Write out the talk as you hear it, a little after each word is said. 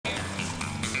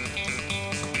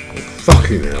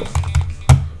Fucking hell.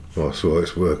 Oh, sorry,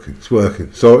 it's working. It's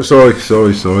working. Sorry. I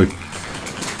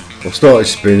started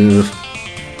spinning and the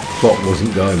clock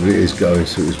wasn't going, but it is going,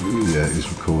 so it is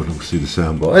recording. We'll see the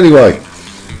soundbar. Anyway,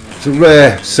 it's a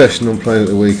rare session I'm playing at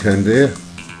the weekend here.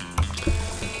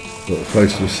 Got the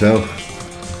place to myself.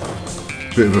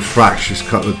 Bit of a fractious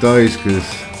couple of days because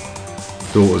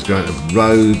daughter's going to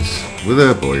Rhodes with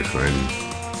her boyfriend.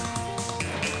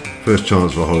 First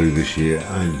chance for a holiday this year,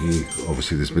 and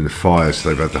obviously there's been a fire, so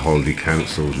they've had the holiday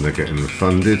cancelled and they're getting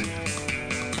refunded.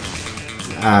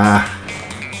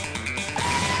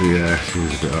 So yeah, she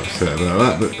was a bit upset about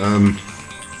that, but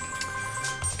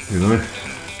you know,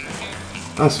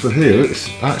 as for here, it's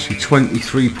actually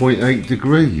 23.8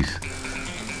 degrees.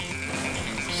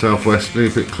 Southwesterly, a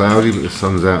bit cloudy, but the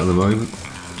sun's out at the moment.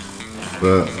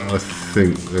 But I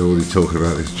think they're already talking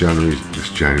about this July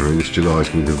is going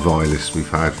to be the vilest we've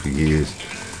had for years.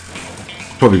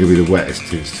 It's probably going to be the wettest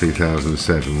since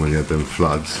 2007 when you had them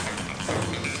floods.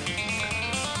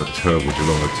 That terrible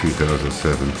July of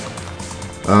 2007.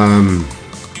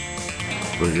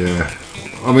 But yeah,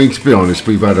 I mean, to be honest,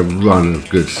 we've had a run of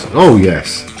good. Oh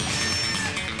yes,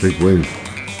 big win.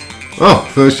 Oh,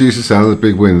 first use of sound of the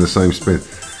big win in the same spin.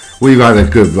 We've had a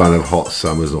good run of hot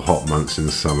summers or hot months in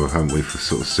the summer, haven't we, for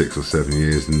sort of 6 or 7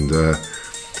 years, and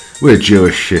we're due a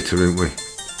shitter, aren't we?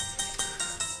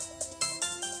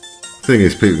 Thing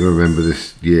is, people can remember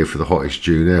this year for the hottest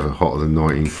June ever, hotter than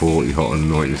 1940, hotter than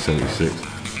 1976.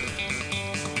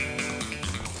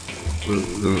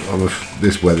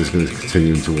 This weather's going to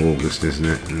continue into August, isn't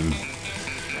it? And,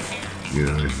 you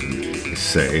know, it's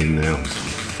set in now, it's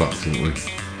fucked, aren't we?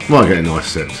 Might get a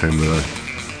nice September though.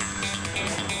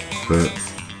 But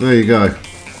there you go.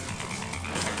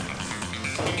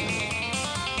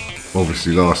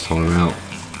 Obviously last time out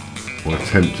I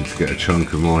attempted to get a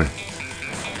chunk of my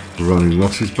running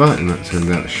losses back and that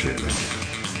turned out shit then.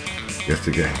 Yet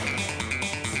again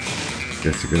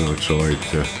I tried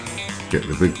to get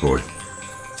the big boy.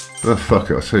 Oh fuck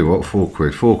it, I'll tell you what, 4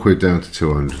 quid down to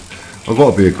 200. I've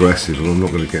got to be aggressive or I'm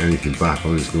not going to get anything back.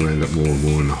 I'm just going to end up more and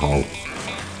more in the hole.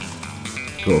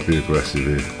 Got to be aggressive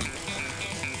here.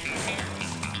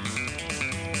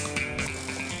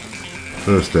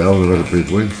 First L, and I've had a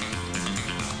big win.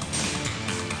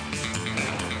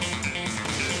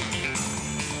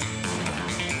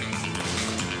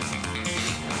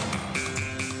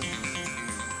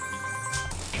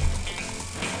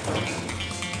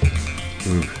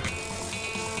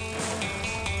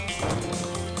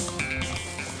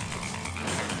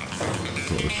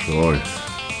 Got to try.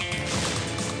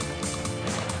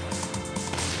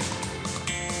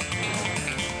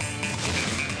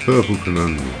 Purple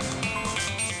conundrum.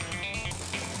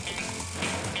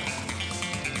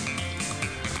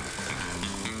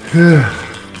 Yeah,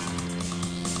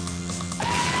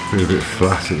 feel a bit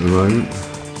flat at the moment.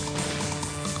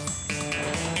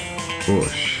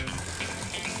 What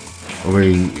a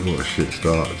what a shit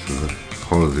start to the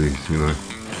holidays, you know.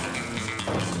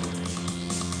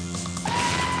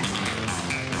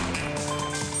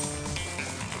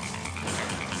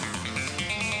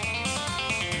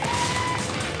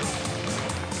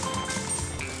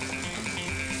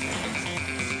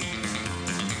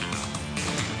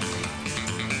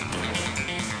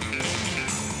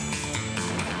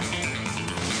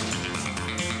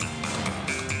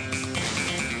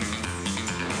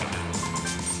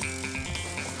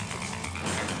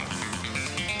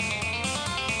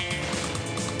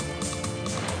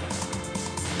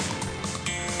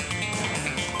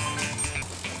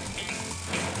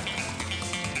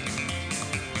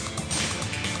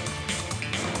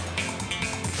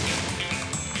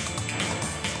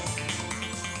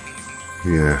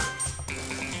 Yeah.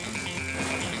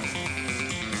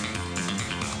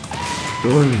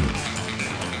 Done.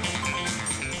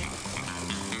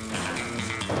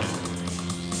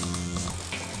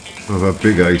 I've had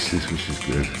big aces, which is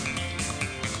good.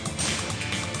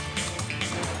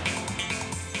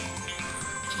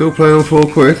 Still playing on 4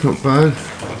 quid, not bad.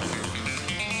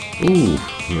 Ooh,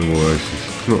 no more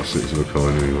aces. Not 6 of a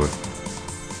kind anyway.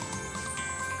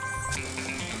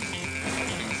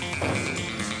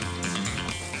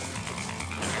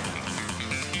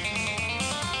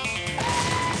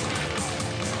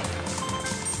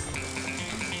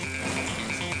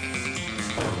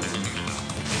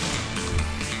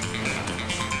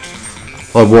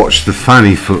 I watched the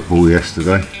Fanny football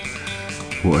yesterday,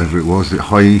 whatever it was,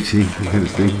 Haiti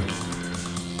against England.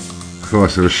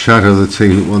 Christ, they're a shadow of the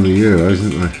team that won the Euros,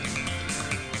 isn't they?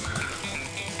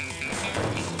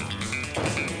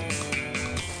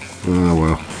 Oh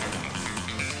well.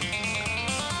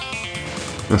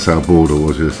 That's how bored I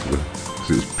was yesterday, because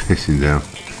it was pissing down.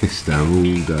 piss down all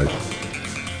day.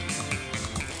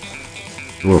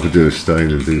 All I could do is stay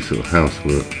in and do sort of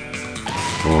housework,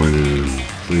 ironing and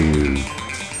cleaning.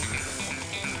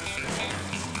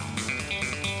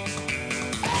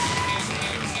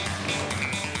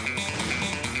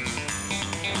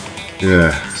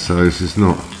 Yeah, so this is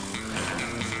not.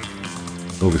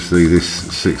 Obviously, this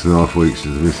 6.5 weeks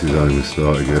of the missus home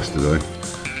started yesterday.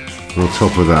 And on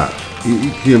top of that,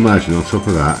 can you imagine? On top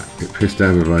of that, it pissed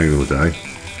down with rain all day.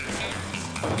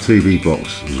 TV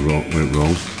box was wrong, went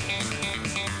wrong.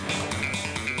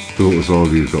 Daughter's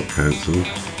holidays got cancelled.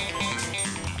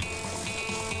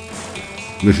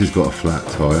 Mrs. got a flat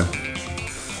tyre.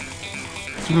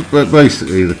 But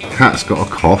basically, the cat's got a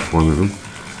cough, one of them.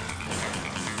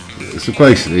 So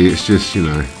basically, it's just, you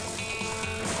know,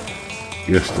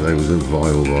 yesterday was a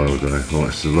vile day. Right,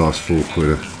 it's the last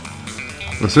 £4.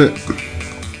 That's it.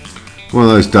 One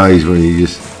of those days when you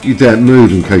don't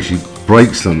move in case you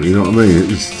break something, you know what I mean?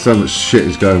 It's so much shit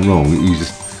is going wrong, you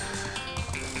just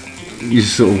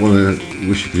sort of want to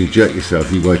wish you could eject yourself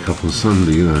if you wake up on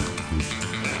Sunday, you know.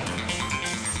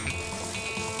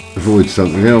 Avoid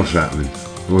something else happening,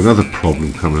 or another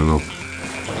problem coming along.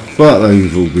 But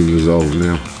they've all been resolved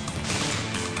now.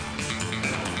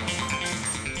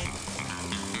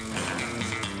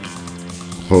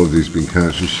 Holiday's been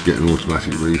cancelled, she's getting an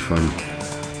automatic refund.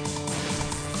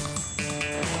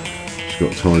 She's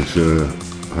got time to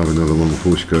have another one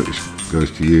before she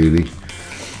goes to uni.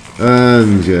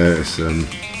 And yeah, it's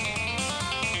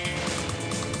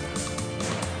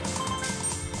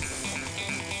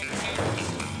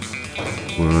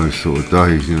one of those sort of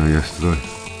days, you know, yesterday.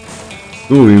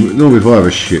 Normally if I have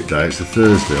a shit day, it's a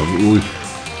Thursday. I've always,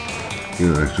 you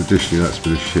know, traditionally that's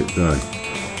been a shit day.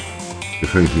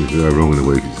 If anything can go wrong in a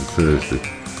week, it's a Thursday.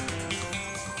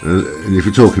 And if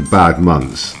you're talking bad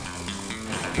months,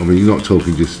 I mean, you're not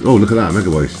talking just, oh, look at that, mega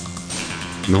waste.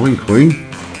 9 queen?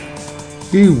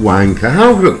 You wanker.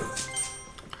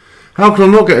 How can I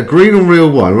not get a green on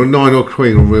reel 1 or a 9 or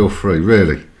queen on reel 3?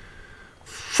 Really?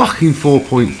 Fucking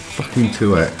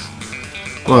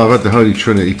 4.2x. Well, I've had the Holy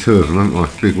Trinity 2 of them, haven't I?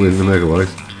 Big win in the mega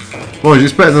waste. Mind you,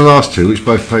 it's better than the last 2, which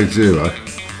both paid 0.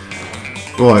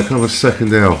 Right, can I have a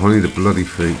second L? I need a bloody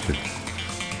feature.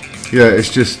 Yeah, it's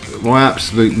just my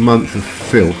absolute month of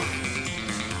filth.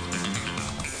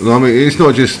 And I mean, it's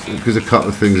not just because a couple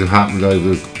of things have happened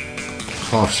over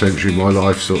half century of my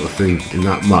life sort of thing in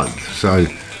that month. So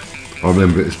I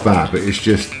remember it's bad, but it's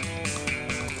just,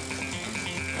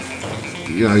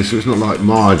 you know, so it's not like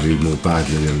marginally more bad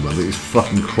than the other month. It's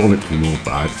fucking chronically more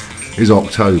bad. It's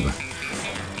October.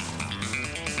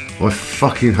 I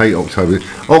fucking hate October.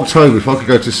 October, if I could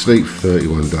go to sleep for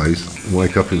 31 days and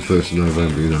wake up in 1st of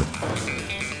November, you know.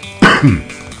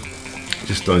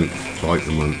 Just don't like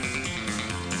the month.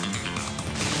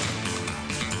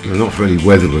 No, not for any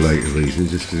weather-related reasons,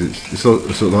 just because it's sort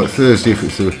of like Thursday if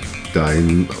it's a day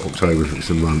and October if it's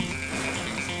a month.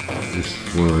 It's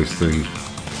one of those things.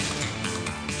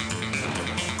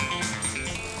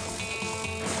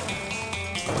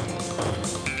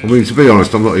 I mean, to be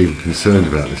honest, I'm not even concerned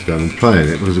about this game. I'm playing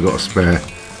it because I've got a spare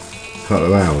couple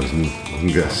of hours and I can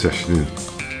get a session in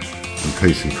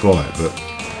peace and quiet. But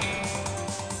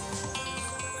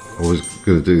I was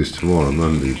going to do this tomorrow,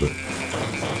 Monday, but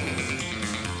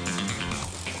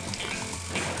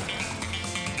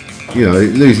you know,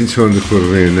 losing 200 quid a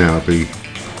year now would be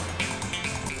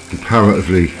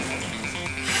comparatively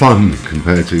fun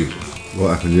compared to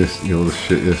what happened yesterday, you know, all the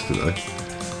shit yesterday.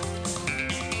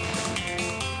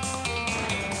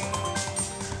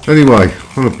 Anyway,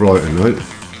 on a brighter note,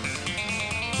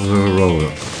 I'll have a roll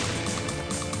up.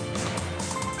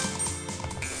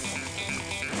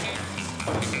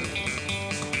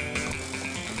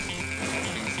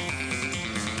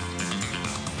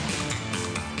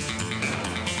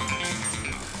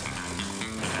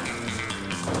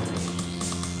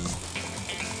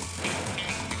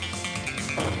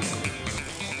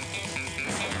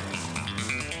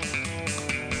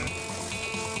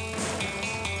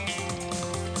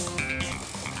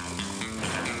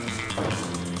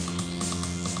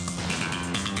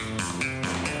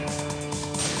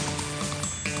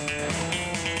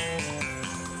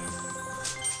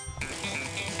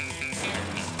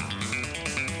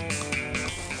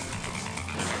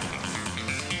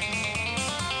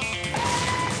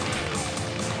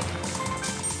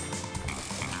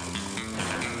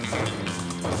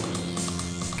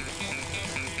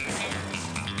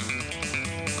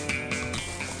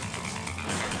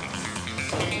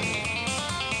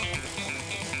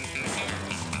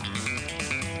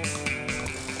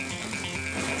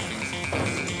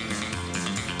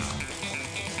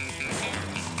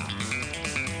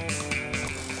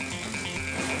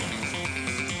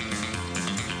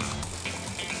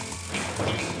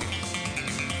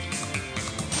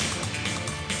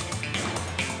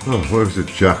 Oh, where's the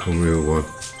jack on reel 1?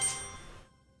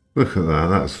 Look at that,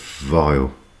 that's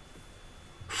vile.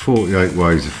 48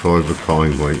 ways of 5 of a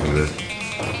kind waiting there.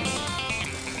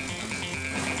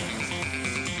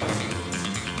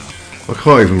 I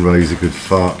can't even raise a good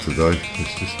fart today.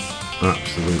 It's just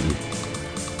absolutely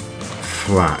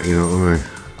flat, you know what I mean?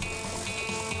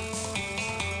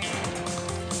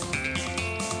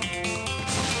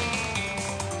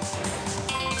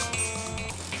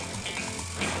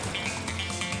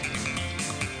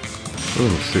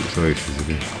 Oh, 6 aces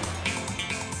again.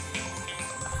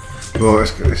 Right,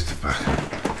 let's get this tobacco.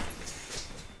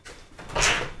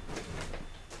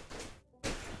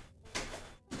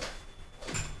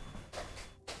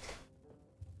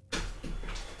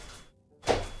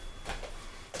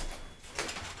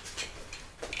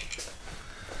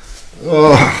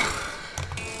 Oh.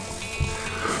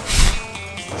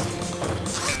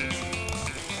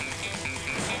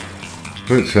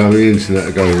 Don't tell me the internet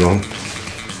are going wrong.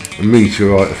 A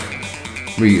meteorite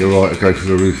will go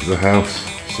through the roof of the house.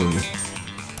 Something.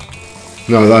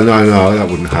 No, that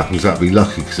wouldn't happen. That'd be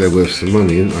lucky because they're worth some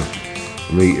money, isn't they?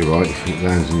 A meteorite if it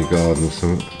lands in your garden or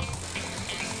something.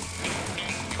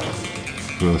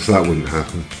 No, so that wouldn't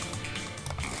happen.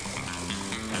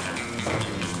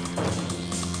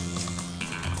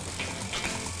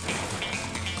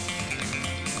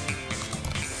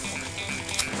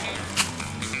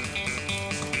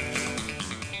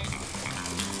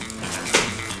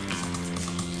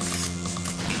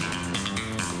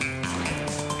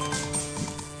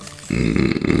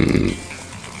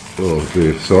 Oh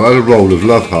dear. So I had a roll of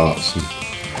love hearts and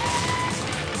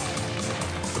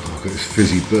I've got this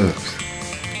fizzy burps.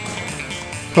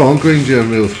 Come on, green gem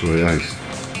reel 3, ace.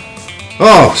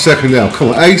 Oh, second L, come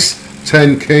on, ace,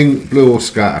 10, king, blue or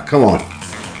scatter, come on.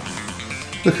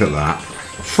 Look at that.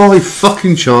 5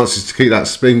 fucking chances to keep that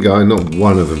spin going, not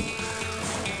one of them.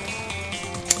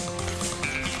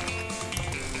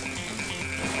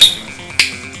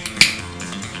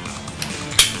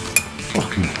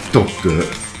 Fucking dog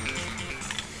dirt.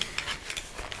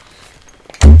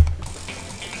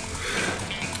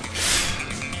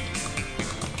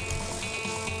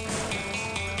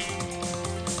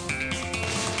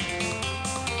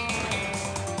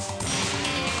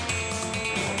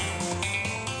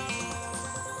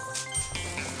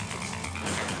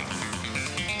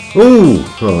 Ooh!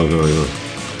 Oh no,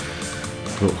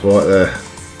 not quite there.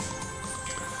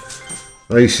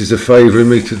 Aces are favouring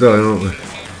me today, aren't they?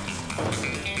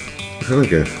 Can I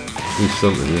get at least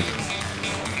something, yes?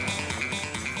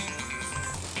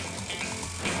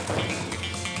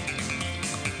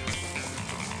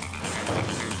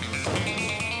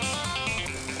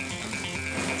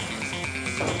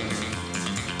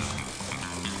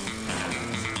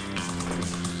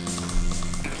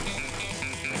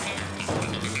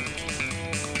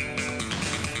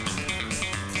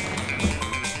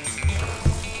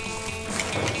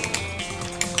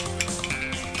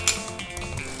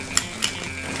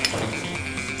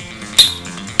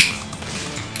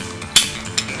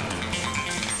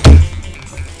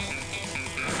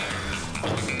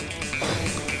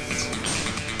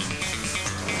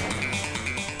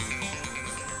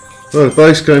 Well, the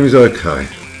base game is okay.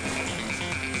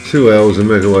 2 L's, a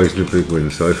mega waves and a big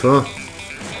win so far.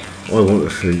 I want a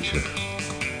feature.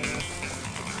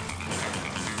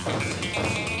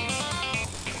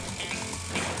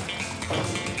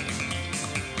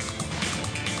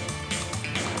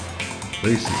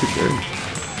 Aces again.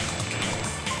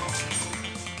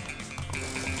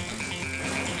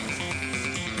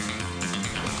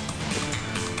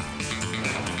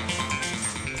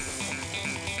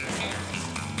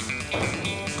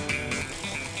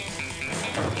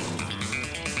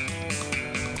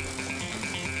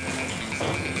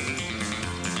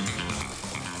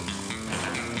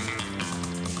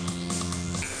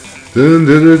 Dun,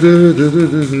 dun, dun, dun, dun,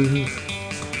 dun, dun.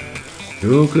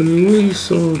 You're gonna win,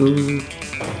 sort of.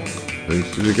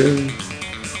 Ace it again.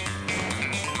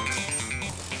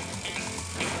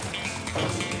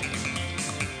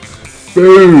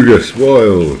 Boo, that's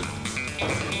wild.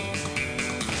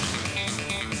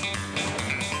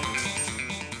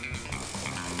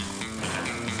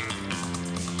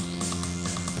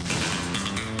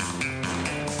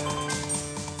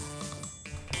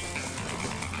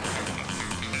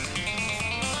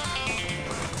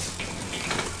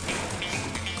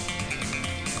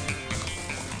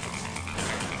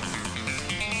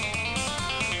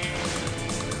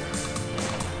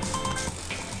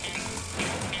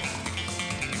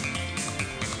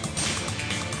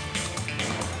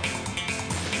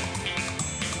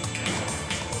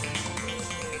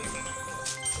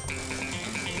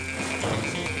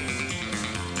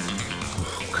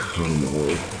 Oh my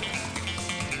word.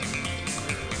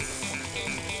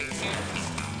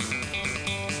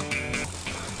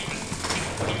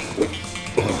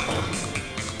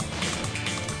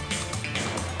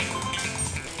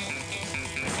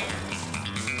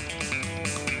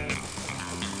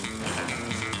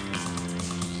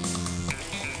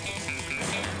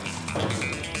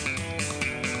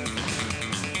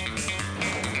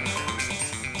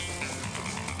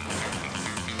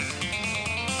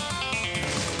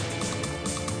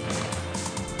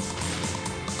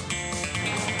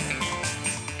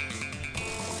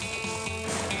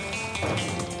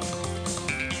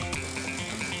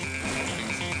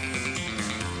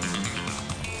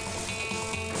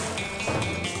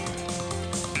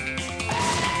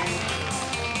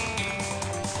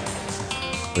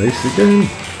 Ace again.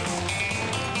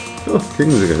 Oh,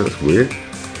 kings again, that's weird.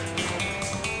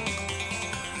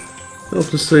 I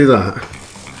often see that.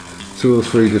 2 or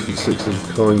 3 different 6 of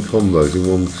a kind combos in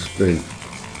one spin.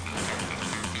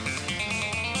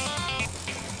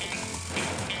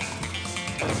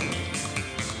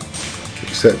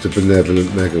 Except a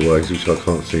benevolent mega waves, which I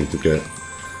can't seem to get.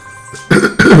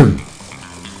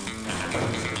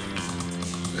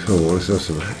 Come on, let's have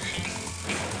some action.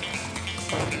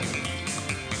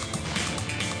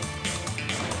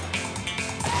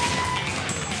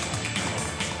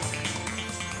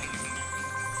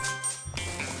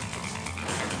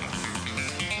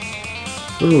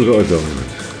 Oh, we got a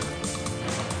diamond.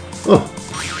 Oh!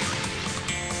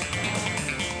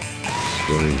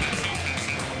 Strange.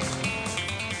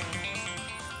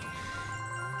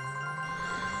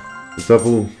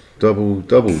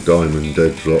 Double diamond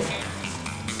dead drop.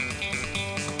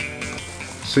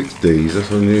 6 Ds,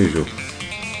 that's unusual.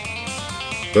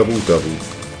 Double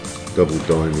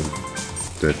diamond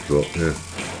dead drop, yeah.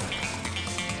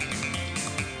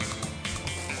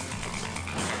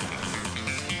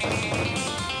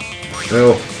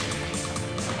 Oh,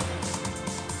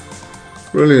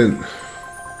 brilliant.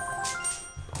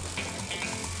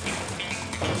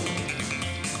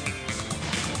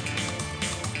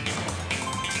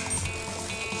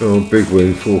 Oh, big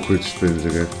win, 4 quid spins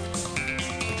again.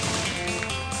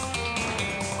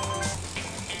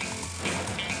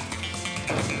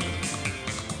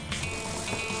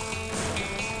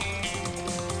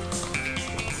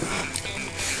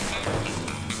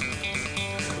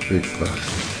 Big bastard.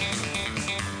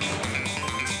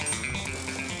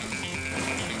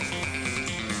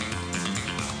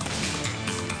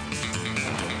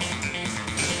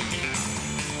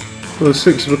 Well, the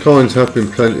 6 of a kinds have been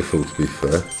plentiful, to be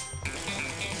fair.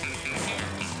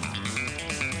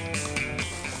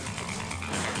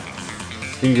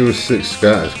 You can give us 6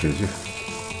 scatters, could you?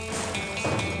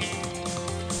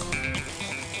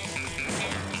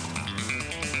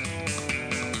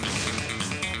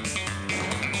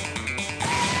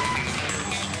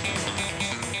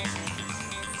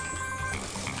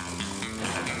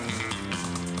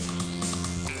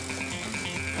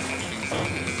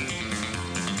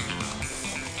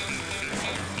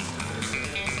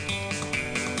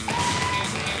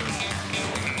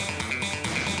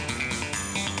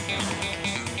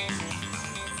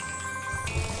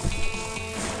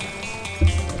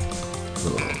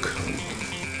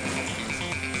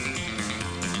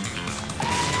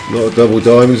 A lot of double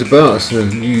diamonds about, so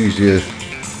usually a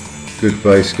good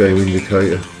base game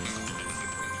indicator.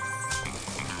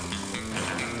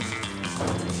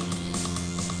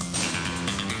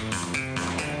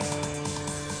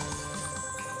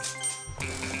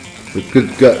 But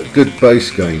good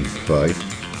base game play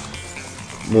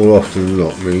more often than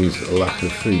not means a lack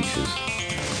of features.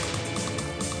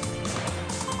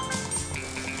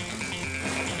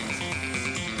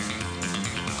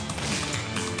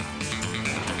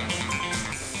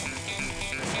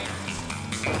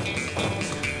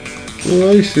 All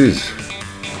aces.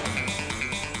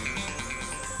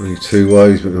 Only 2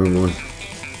 ways, but never mind.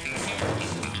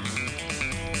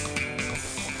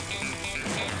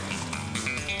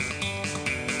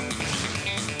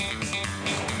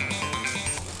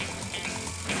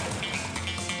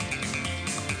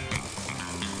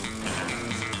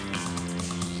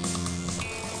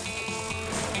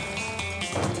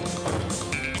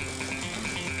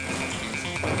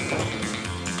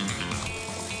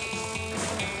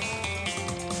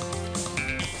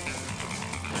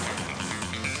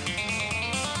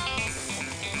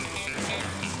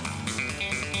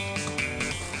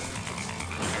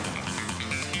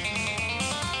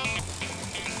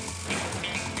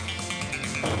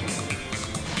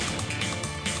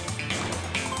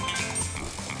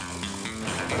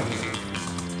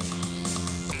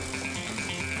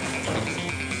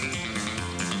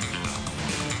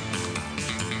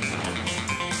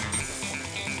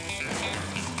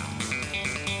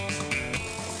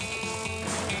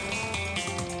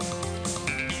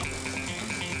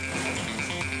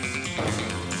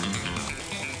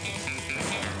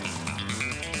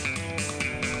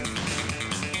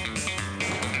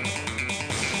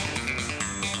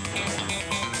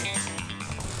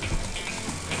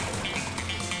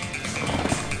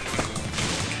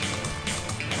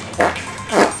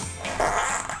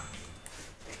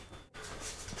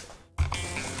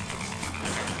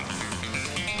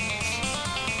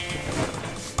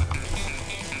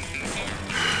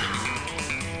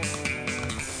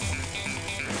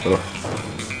 Oh.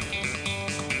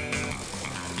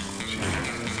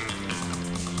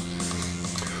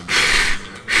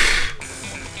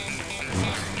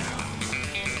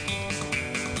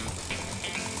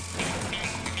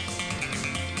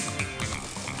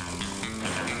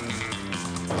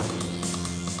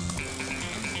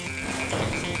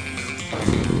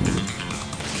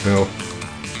 Hell.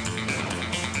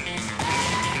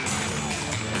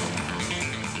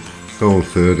 Go on,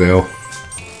 third L.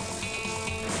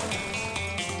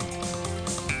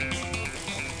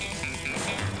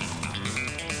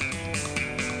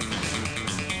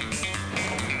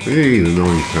 Hey, the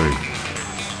 9 came.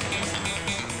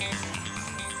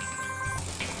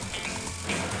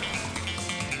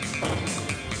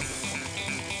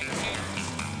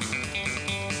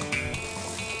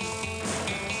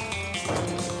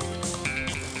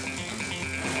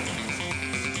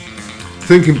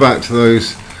 Thinking back to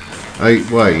those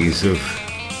 8 ways of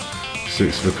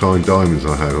 6 of a kind diamonds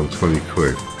I had on 20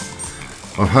 quid.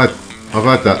 I've had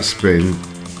that spin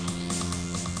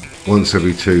once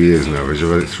every 2 years on average. I've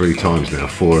had it 3 times now,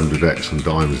 400x on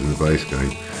diamonds in the base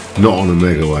game, not on a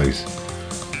mega ways.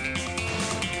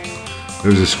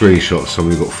 There was a screenshot,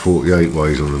 somebody got 48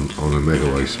 ways on a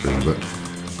mega wave spin, but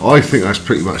I think that's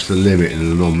pretty much the limit in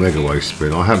a non-mega wave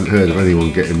spin. I haven't heard of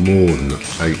anyone getting more than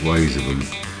 8 ways of them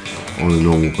on a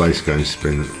normal base game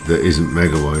spin that isn't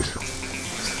mega waves.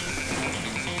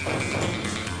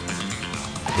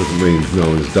 Doesn't mean no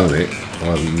one's done it.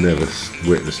 I've never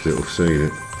witnessed it or seen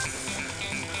it.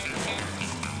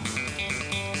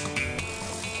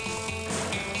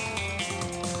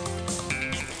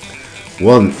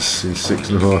 Once in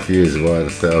 6.5 years have I had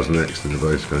 1000x in the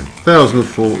base game.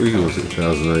 1040 or was it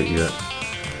 1008 yet?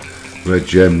 Red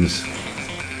gems.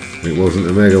 It wasn't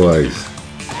a mega waves.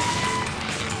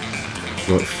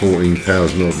 Like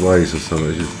 14,000 odd ways or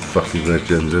something, just fucking red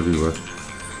gems everywhere.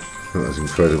 That was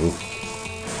incredible.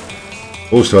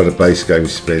 Also had a base game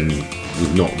spin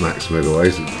with not max mega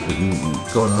waves.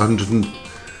 Got 100 and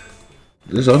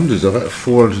there's hundreds. I've had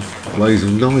 400 ways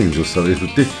of 9s or something. It's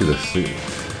ridiculous.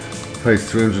 Paid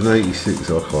 386.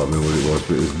 I can't remember what it was,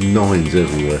 but it was 9s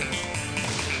everywhere.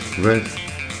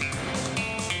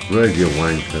 Red, you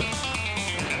wanker.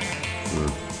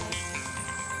 Oh.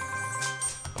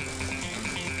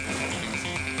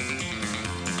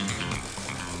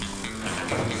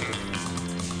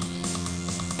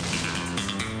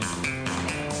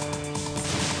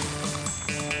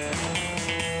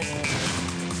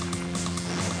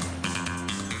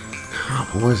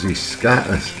 Why is he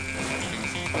scattered?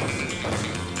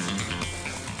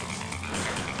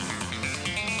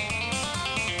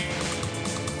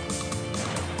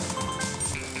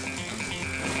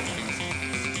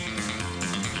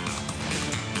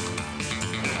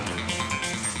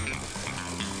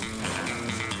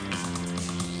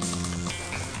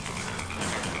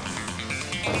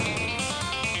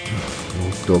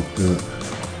 Oh, dog dirt.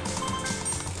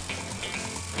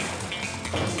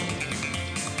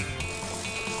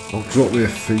 I'll drop me a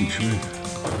feature.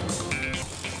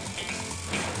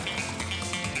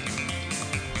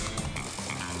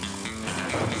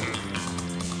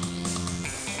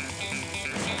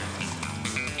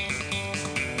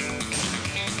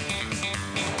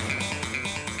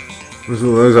 Where's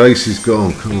all those aces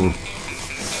gone? Come on.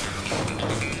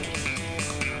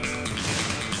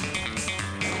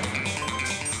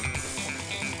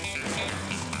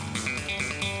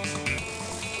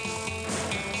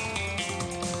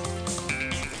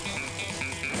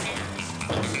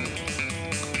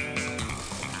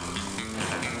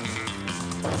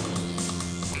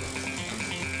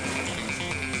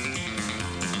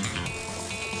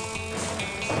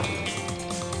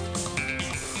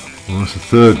 Well, that's the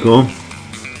third gone.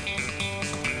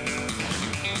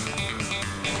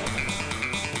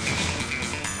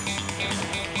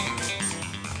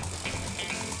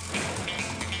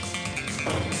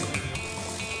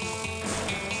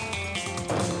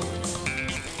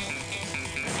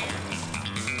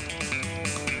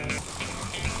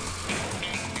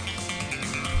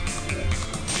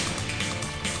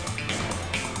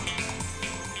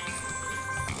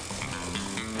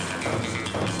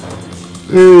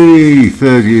 Hey,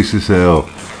 third useless L.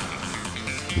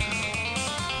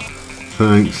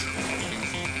 Thanks.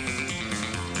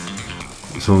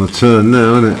 It's on the turn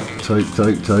now, isn't it? Take.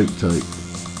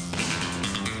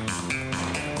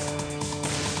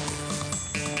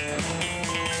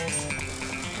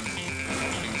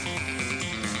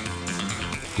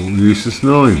 Four useless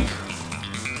 9s.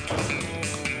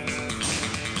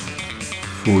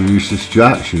 4 useless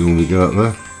jacks, you normally go up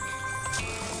there.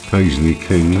 Occasionally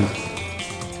kings.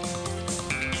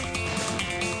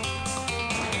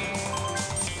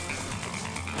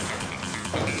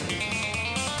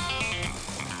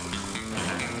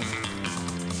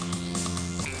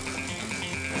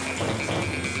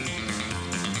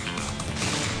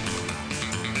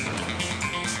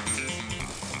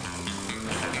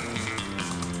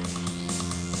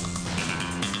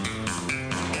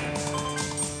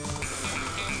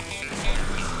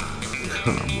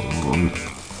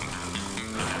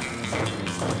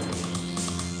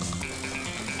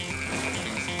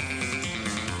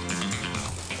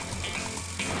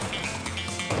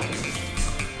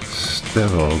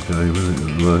 Sterile game, isn't it, at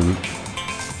the moment?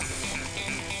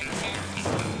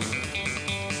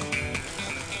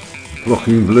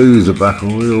 Blocking Blues are back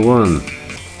on Reel 1.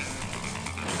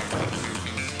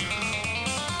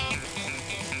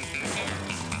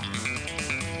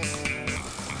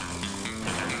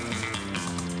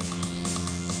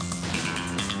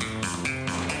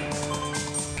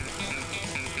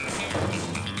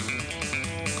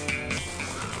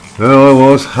 There I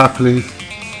was, happily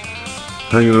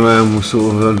hanging around with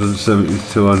sort of 170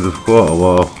 to 200 for quite a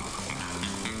while,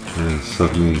 and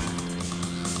suddenly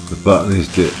the button is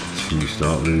dipped and you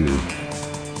start losing.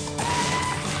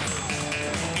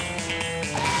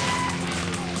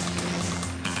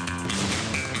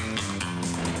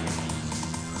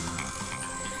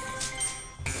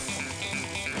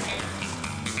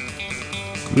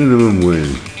 Minimum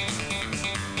win.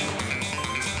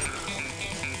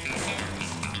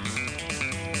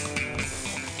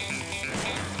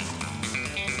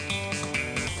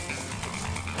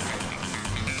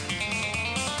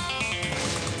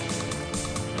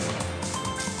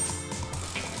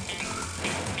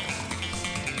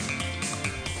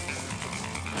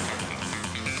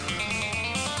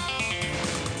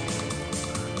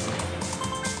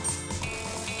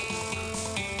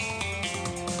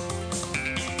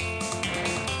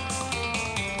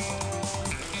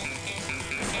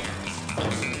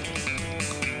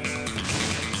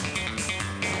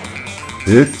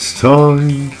 It's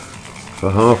time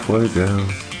for halfway down.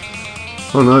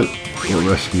 Oh no, got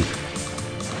rescued.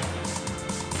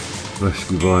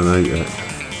 Rescued by an 8X.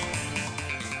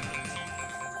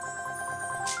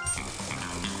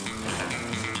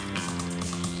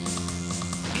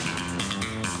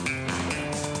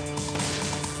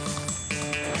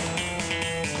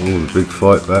 Oh, the big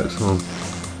fight back's on.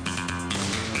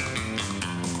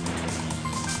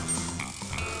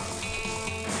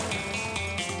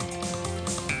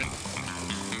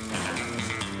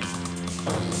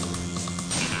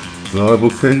 Reliable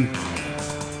king?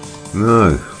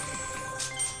 No.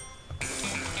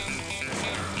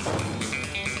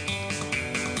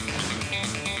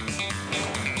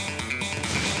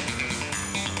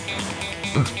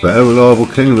 That's better. Reliable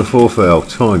king and a 4-fail.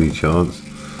 Tiny chance.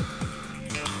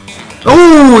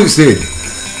 Oh, it's in!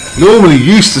 Normally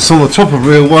Eustace on the top of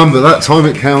Reel 1, but that time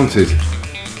it counted.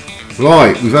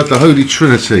 Right, we've had the Holy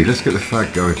Trinity. Let's get the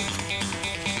fag going.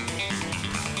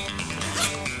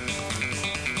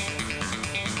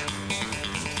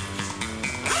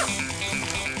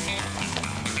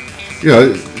 You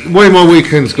know, the way my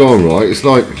weekend's gone, right, it's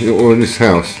like, or in this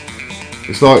house,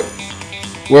 it's like,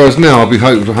 whereas now I'll be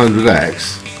hoping for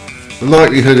 100x, the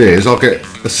likelihood is I'll get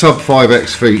a sub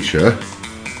 5x feature,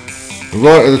 and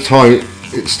right at the time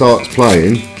it starts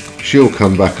playing, she'll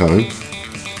come back home.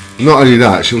 Not only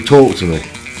that, she'll talk to me.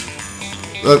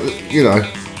 You know,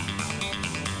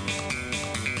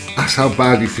 that's how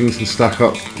badly things can stack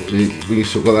up when you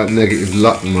sort of got that negative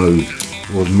luck mode,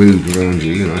 or mood around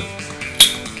you, you know.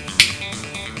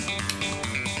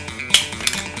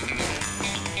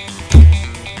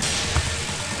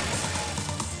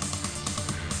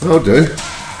 I'll do.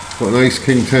 Got an ace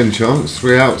king 10 chance.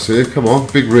 3 outs here. Come on.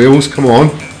 Big reels. Come on.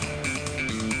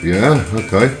 Yeah.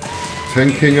 Okay.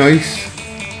 10 king ace.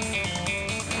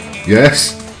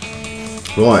 Yes.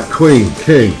 Right. Queen.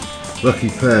 King. Lucky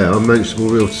pair. Unmentionable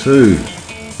reel 2.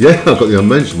 Yeah. I've got the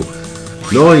unmentionable.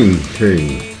 9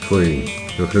 king. Queen.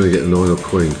 You're going to get a 9 or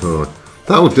queen. Can't I?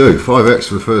 That'll do. 5x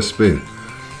for the first spin.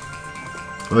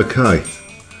 Okay.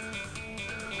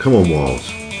 Come on,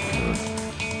 Wilds.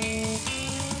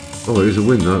 Oh, it is a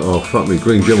win though. Oh, fuck me.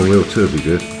 Green gem on reel 2 would be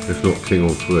good. If not, king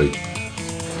on 3.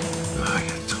 Ah,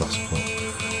 yeah, toss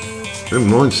pot. Never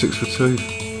mind, 6 for 2.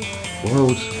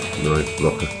 Wilds? No,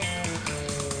 blocker.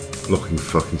 Blocking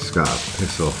fucking scatter.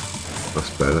 Piss off. That's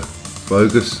better.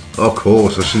 Bogus? Of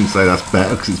course, I shouldn't say that's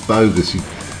better because it's bogus.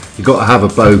 You've got to have a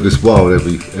bogus wild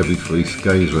every 3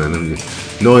 games round, haven't you?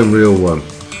 9 reel 1.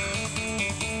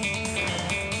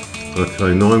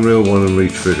 Okay, 9 reel 1 and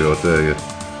re-trigger, I dare you.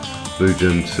 Blue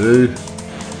gem 2.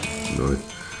 No.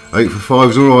 8 for 5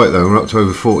 is alright though, we're up to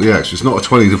over 40x. It's not a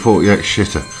 20 to 40x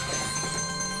shitter.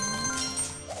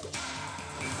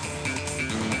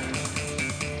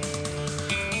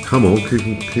 Come on,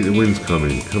 keep the wins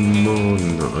coming. Come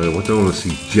on. No, I don't want to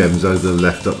see gems over the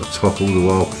left up the top all the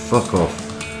while. Fuck off.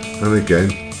 And again.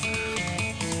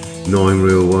 9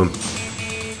 reel 1.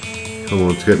 Come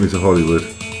on, to get me to Hollywood.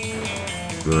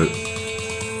 No.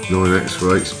 9x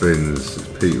for 8 spins. It's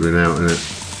petering out, isn't it?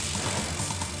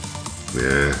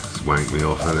 Yeah, it's wanked me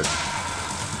off, hasn't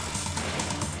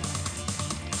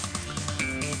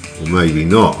it? Or maybe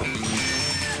not.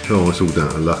 Oh, it's all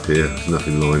down to luck here. There's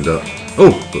nothing lined up.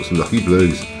 Oh, got some lucky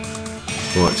blues.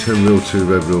 Right, 10 mil 2,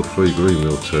 red mil 3, green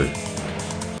mil 2.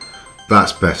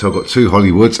 That's better. I've got 2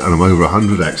 Hollywoods and I'm over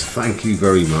 100x. Thank you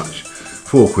very much.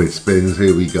 4 quid spins.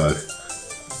 Here we go.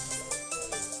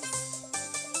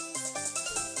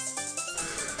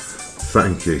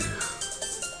 Thank you.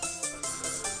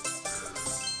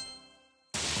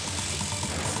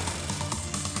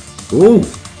 Oh,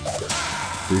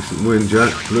 decent win,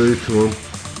 Jack. Blue, come on.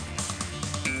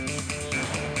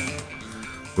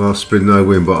 Last spin, no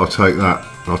win, but I'll take that.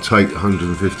 I'll take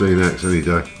 115x any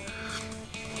day.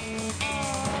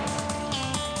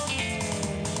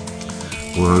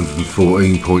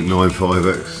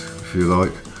 114.95x, if you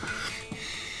like.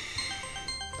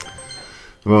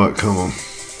 Right, come on.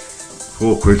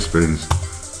 4 quid spins.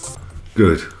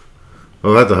 Good.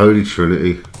 I've had the Holy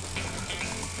Trinity.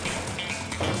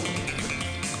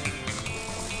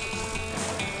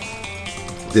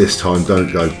 This time,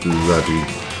 don't go bloody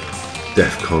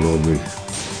DEFCON on me.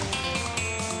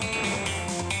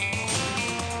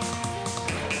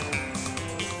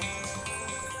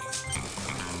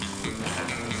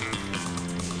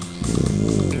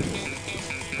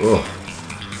 Oh,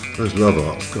 those love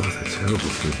arts, God, they're terrible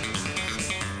things.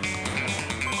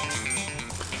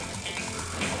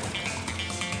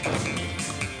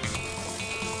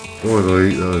 Why do I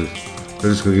eat those?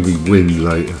 They're just going to give me wind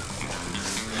later.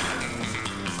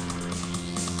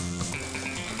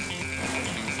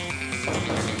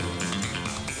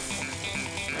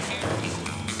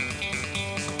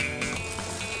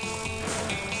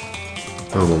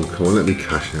 Come on, let me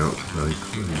cash out today,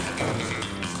 please.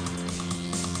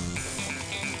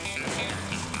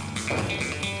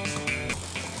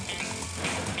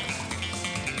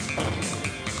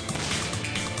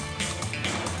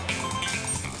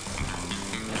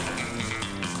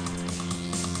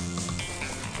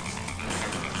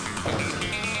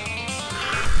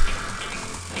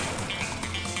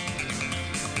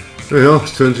 There we are,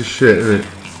 it's turned to shit, isn't it?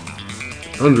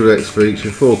 100x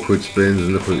feature, 4 quid spins,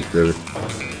 and look what it's doing.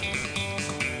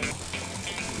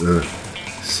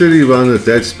 Silly run of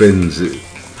dead spins it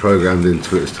programmed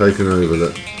into it has taken over.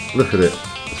 Look at it.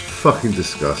 It's fucking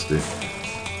disgusting.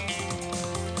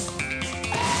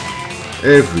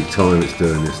 Every time it's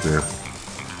doing this now.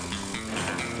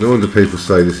 No wonder people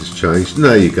say this has changed. And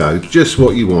there you go. Just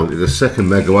what you wanted. The second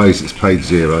megaways it's paid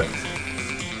 0.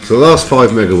 So the last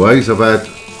 5 megaways I've had,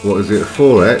 what is it, a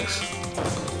 4x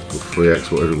or 3x,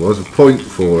 whatever it was, a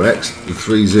 0.4x and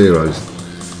 3 zeros.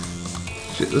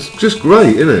 That's just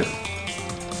great, isn't it?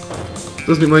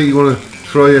 Doesn't it make you want to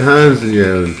throw your hands in the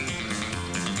air and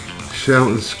shout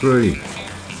and scream?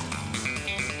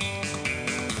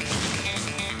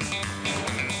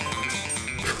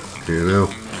 Fucking hell.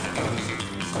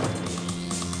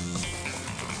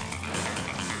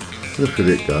 Look at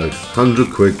it go.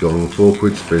 100 quid gone, 4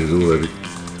 quid spins already.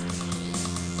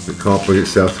 It can't bring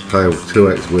itself to pay a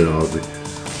 2x win hardly.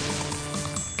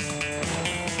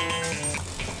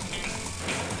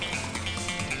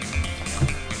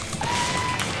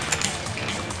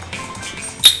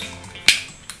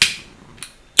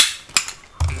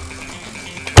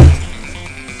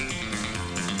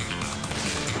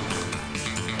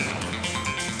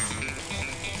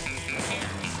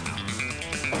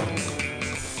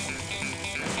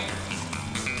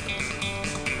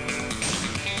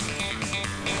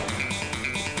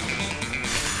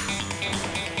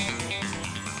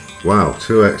 Wow,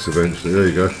 2x eventually, there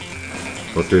you go.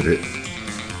 I did it.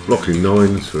 Blocking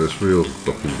 9s first, real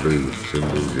blocking blue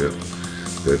symbols, yeah.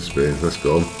 Dead spin, that's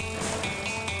gone.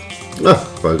 Ah,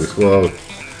 bogus wild.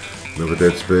 Another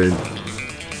dead spin.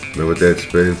 Another dead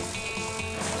spin.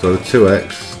 So the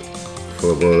 2x,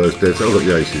 followed by those dead spins. I've got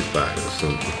the aces back or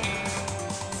something.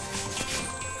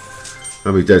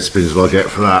 How many dead spins will I get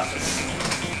for that?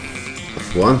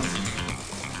 1.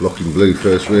 Blocking blue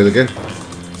first reel again.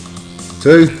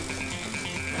 2.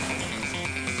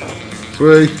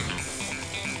 3.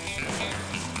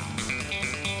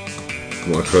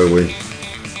 Micro win.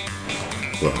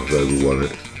 Well, I was over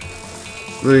 1x.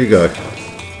 There you go.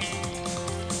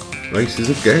 Aces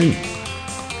again.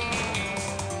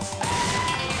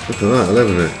 Look at that,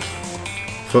 11x.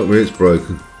 Fuck me, it's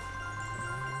broken.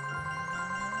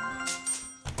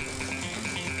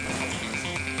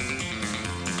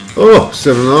 Oh,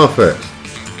 7.5x.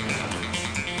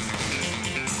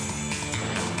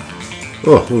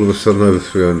 Oh, all of a sudden over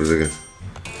 300 again.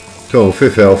 Come on,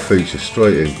 5th elf feature,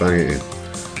 straight in, bang it in.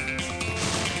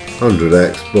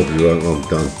 100x, Bobby won't, I'm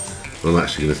done. I'm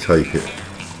actually going to take it.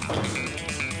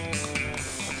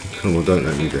 Come on, don't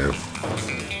let me down.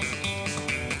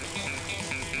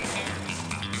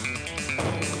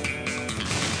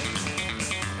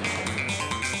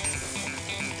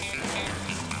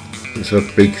 Let's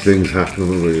have big things happen on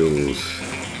the reels.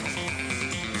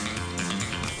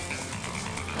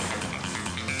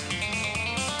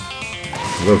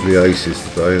 Lovely aces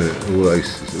today, isn't it? All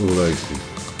aces, all aces.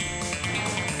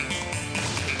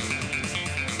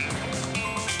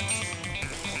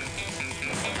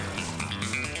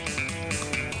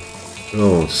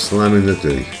 Oh, slamming the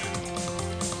D.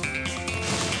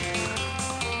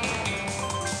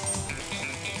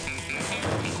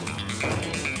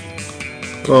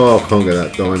 Oh, I can't get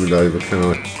that diamond over, can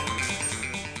I?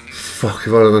 Fuck,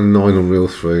 if I had a 9 on reel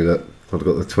 3, that I'd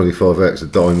got the 25x, the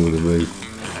diamond would have moved.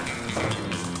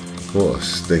 What a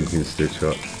stinking stitch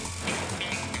up.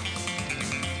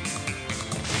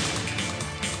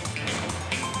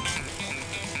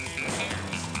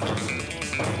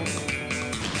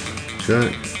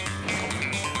 Jack.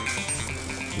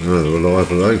 Another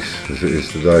reliable ace, as it is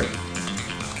today.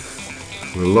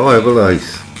 Reliable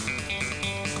ace.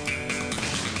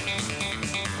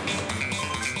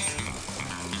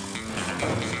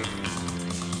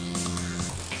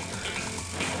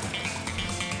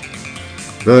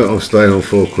 No, I'm staying on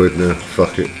 £4 now.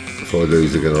 Fuck it. If I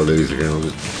lose again, I lose again. I'm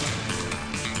just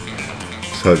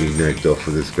totally negged off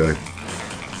with this game.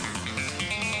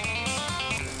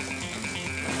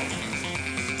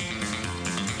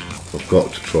 I've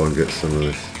got to try and get some of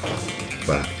this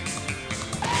back.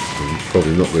 I'm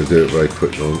probably not going to do it very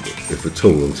quickly, if at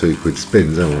all, on £2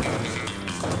 spins, am I?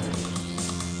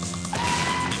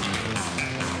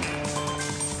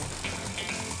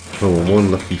 Come on,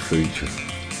 one lucky feature.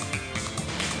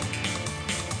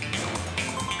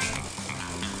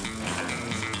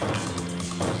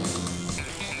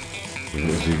 And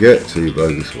as you get 2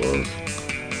 bogus ones,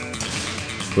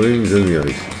 queens and the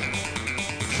aces.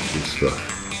 Good stuff.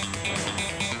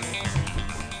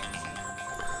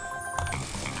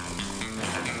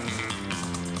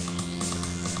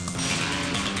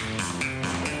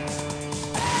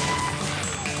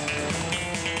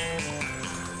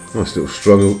 Nice little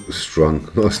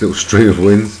nice little string of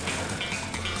wins.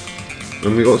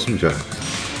 And we got some jacks.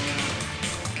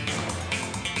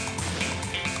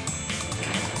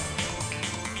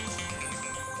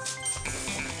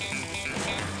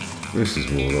 This is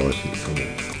more like it, come on.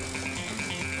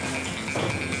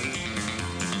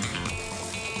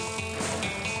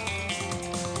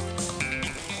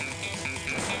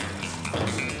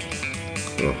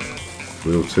 Oh,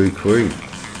 reel 2 queen.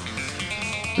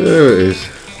 There it is.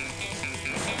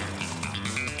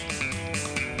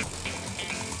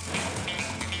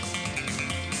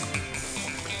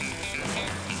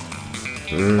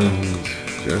 And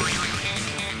jack.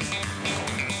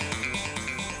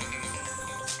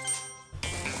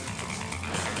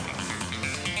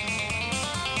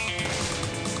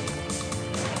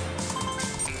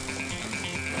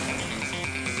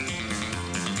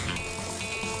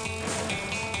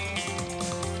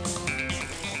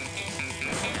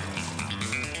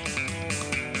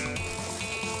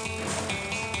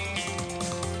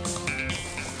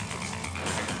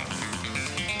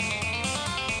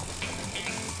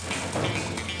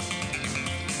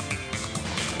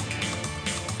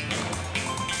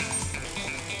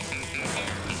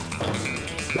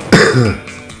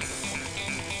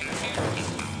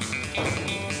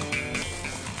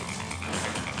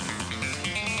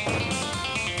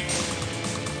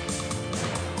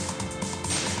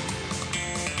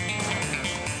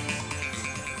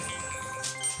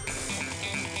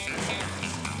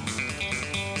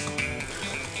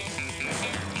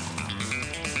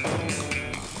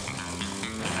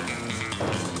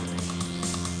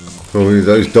 I need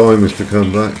those diamonds to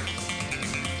come back.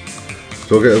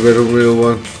 Do I get a red or real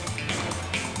one?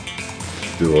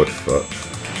 Do I fuck?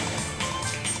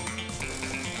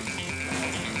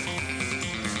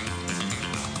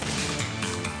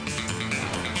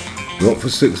 Not for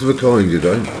 6 of a kind, you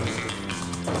don't.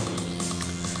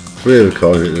 3 of a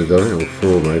kind it would have done it, or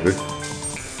 4 maybe.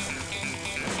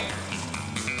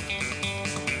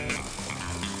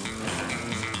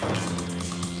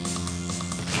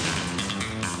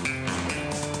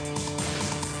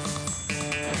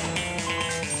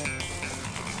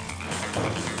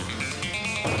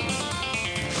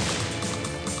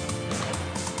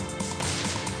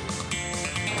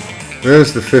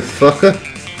 There's the 5th fucker.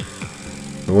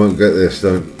 I won't get this,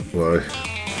 don't worry.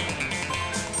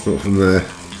 Not from there.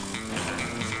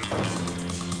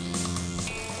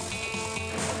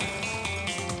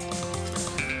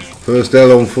 First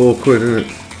L on £4, isn't it?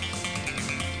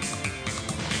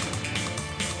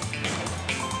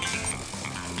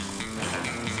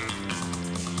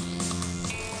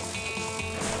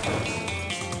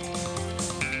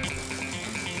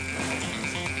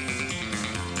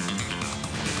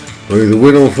 I either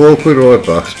win on 4 quid or I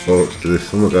bust. Bollocks to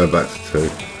this. I'm not going back to 2.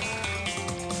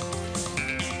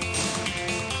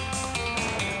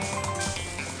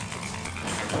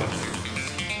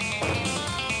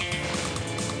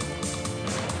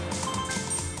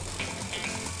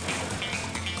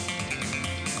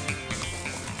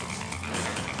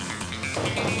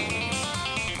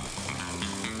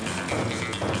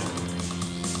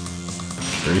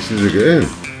 Aces again.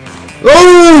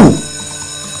 Oh!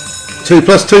 2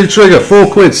 plus 2 trigger,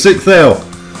 4 quid, 6th L.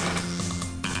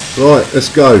 Right, let's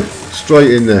go.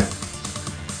 Straight in there.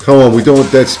 Come on, we don't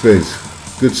want dead spins.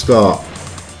 Good start.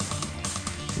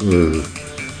 Ugh.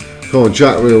 Come on,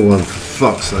 Jack Reel 1. For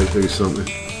fuck's sake, do something.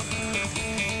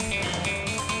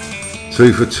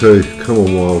 2 for 2. Come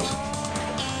on, Wild.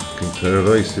 Fucking pair of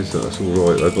aces, that's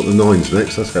alright. I've got the 9s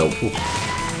next, that's helpful.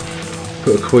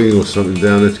 Put a queen or something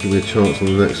down there to give me a chance on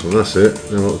the next one. That's it.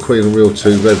 Now I've got a queen on reel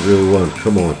 2, red reel 1.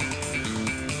 Come on.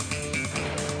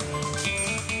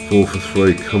 4 for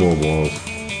 3. Come on, Wild.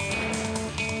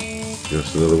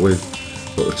 That's another win.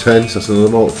 Got the 10s. That's another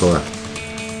multiplier.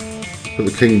 Put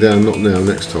the king down, not now,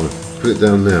 next time. Put it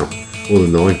down now. Or the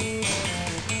 9.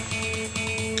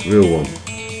 Reel 1.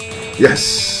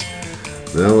 Yes!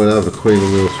 Now we'll have the queen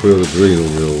on reel 3 or the green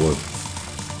on reel 1.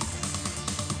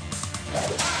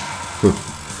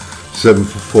 7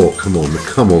 for 4, come on,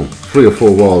 come on. 3 or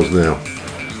 4 wilds now.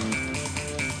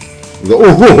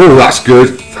 Oh, that's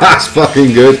good. That's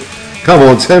fucking good. Come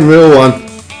on, 10 reel 1.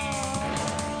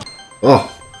 Oh,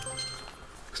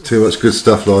 there's too much good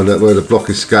stuff lined up where the block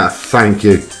is scattered. Thank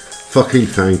you. Fucking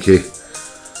thank you.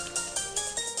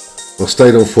 I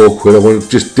stayed on 4 quid. I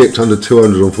just dipped under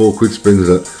 200 on 4 quid spins.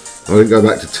 I didn't go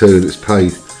back to 2 and it's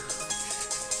paid.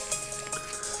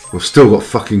 I've still got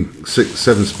fucking 6,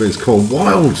 7 spins. Come on,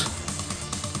 Wild.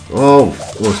 Oh,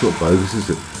 well, it's not bogus, is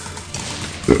it?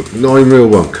 9 reel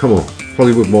 1, come on.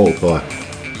 Hollywood multiplier.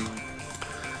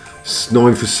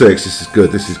 9 for 6, this is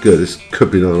good, this is good. This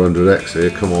could be another 100x here,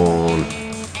 come on.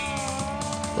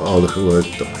 Oh, look at where.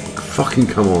 Fucking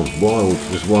come on, Wild,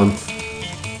 there's 1.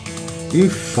 You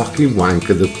fucking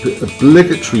wanker, the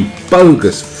obligatory,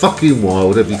 bogus, fucking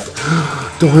Wild. Every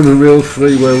diamond reel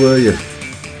 3, where were you?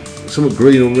 Something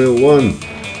green on reel 1.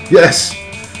 Yes!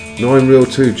 9 reel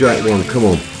 2, Jack 1, come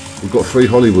on. We've got 3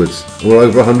 Hollywoods. We're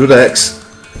over 100x.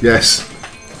 Yes.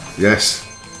 Yes.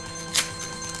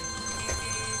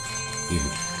 You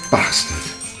bastard.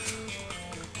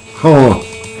 Oh.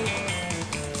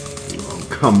 Oh,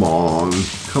 come on.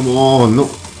 Come on. Not.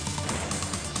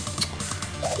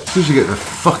 As soon as you get the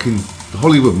fucking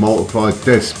Hollywood multiplied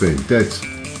dead spin.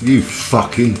 You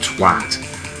fucking twat.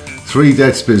 3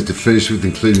 dead spins to finish with,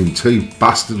 including 2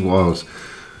 bastard wilds.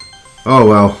 Oh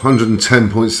well,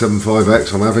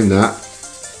 110.75x, I'm having that.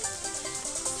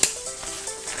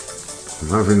 I'm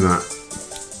having that.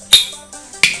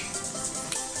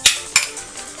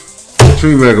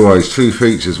 2 megaways, 2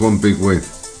 features, 1 big win.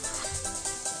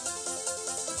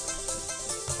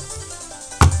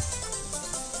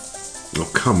 Oh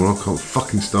come on, I can't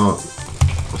fucking start.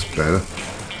 That's better.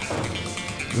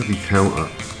 Bloody counter.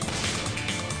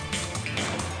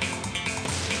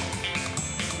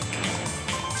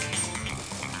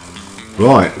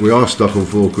 Right, we are stuck on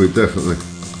 4 quid, definitely.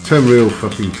 10 reel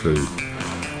fucking 2.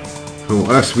 Come on,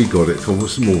 that's we got it. Come on, put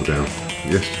some more down.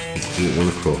 Yes, just 1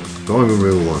 across. Diamond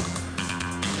reel 1.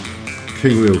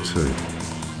 King reel 2.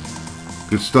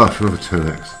 Good stuff, another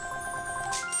 10x.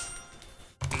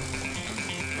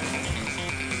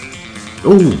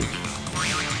 Ooh!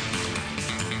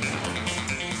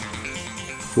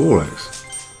 4x.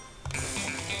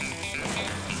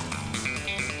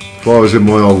 If I was in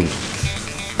my old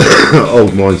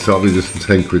mindset, I'll be just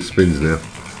 10 quid spins now.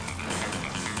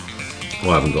 I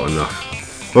haven't got enough.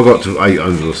 If I got to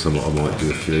 800 or something, I might do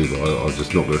a few, but I'm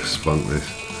just not going to spunk this.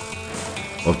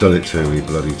 I've done it too many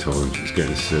bloody times, it's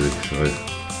getting silly, so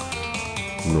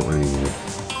not anymore.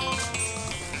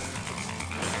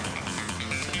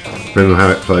 Depending on how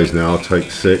it plays now, I'll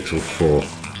take 6 or 4,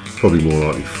 probably more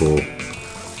likely 4,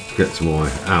 to get to my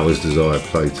hour's desired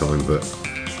playtime, but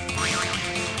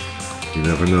you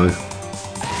never know.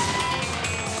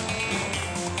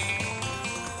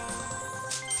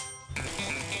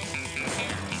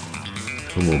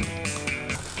 Come on.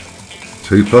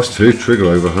 2 plus 2 trigger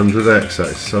over 100x. That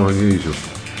is so unusual.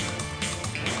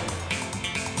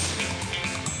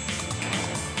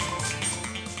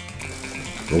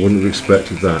 I wouldn't have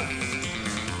expected that.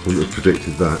 Wouldn't have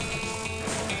predicted that.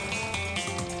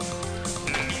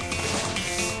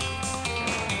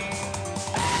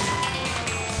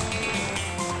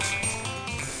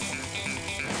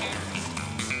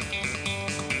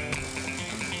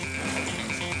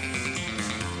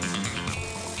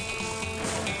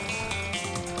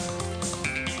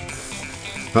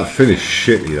 That finish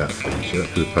shitty, that finish. That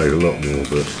could have paid a lot more,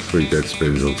 but 3 dead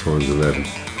spins on times 11.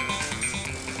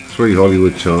 3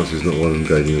 Hollywood chances, not one of them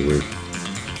gave me a win.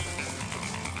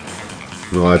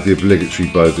 No, I had the obligatory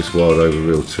bogus wild over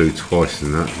reel 2 twice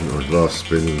in that, didn't I? Last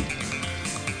spin and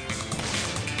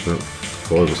about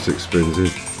 5 or 6 spins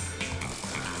in.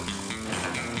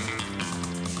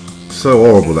 So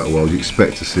horrible that wild, you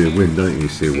expect to see a win, don't you? You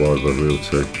see a wild over reel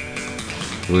 2.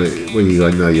 When you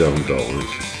know you haven't got one,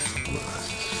 it's just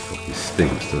fucking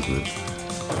stinks, doesn't it?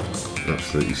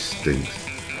 Absolutely stinks.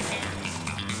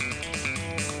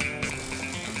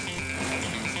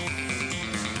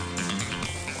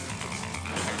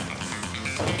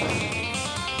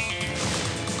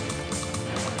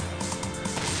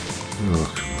 Oh,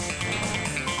 come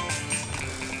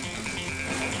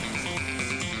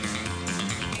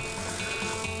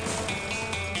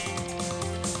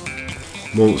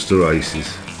on. Monster aces.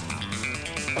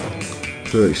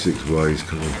 36 ways,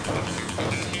 come on.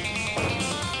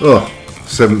 Oh,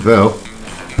 7th L.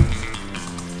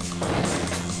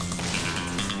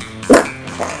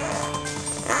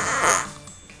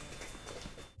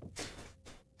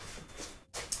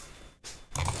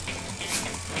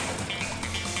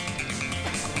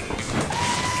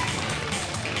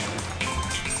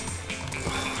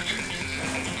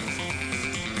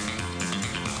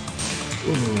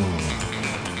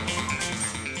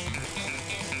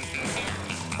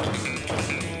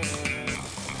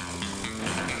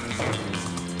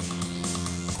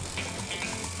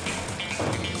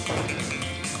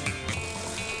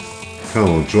 Come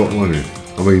on, drop one in.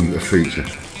 I mean, a feature.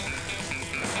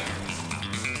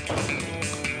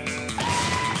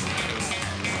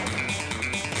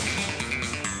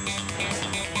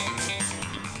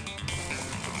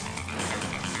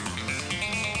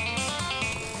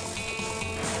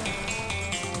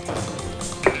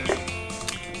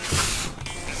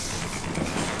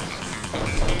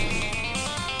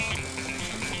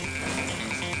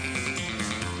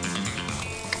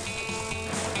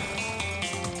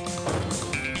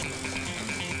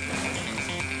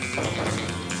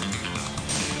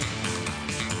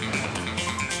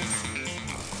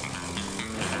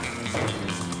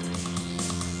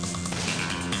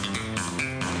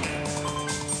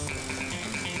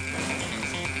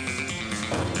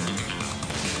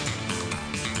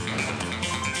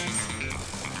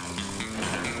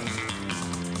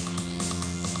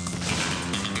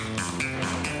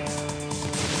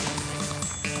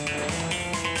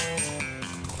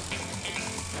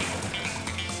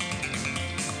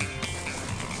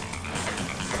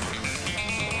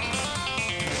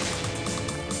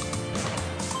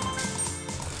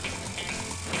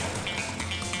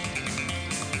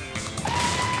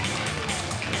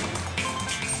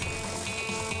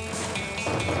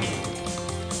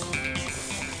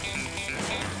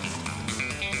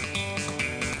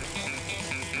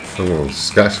 Come on,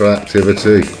 scatter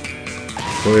activity.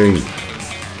 Queen.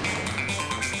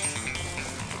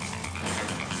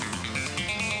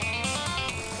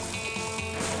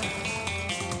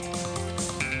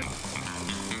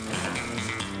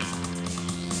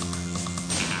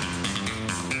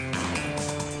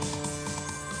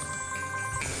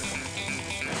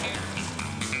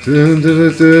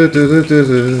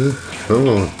 Come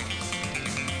on.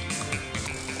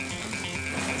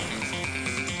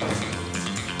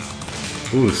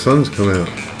 Oh, the sun's come out.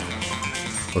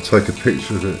 I'll take a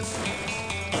picture of it.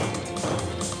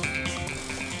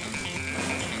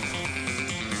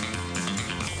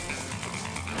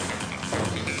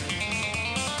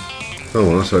 Come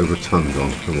on, that's over a ton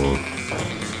gone. Come on.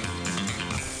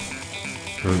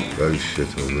 Don't go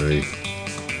shit on me.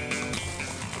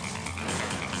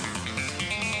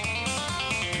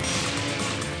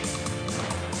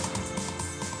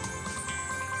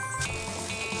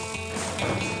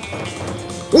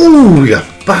 Oh, you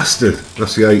bastard!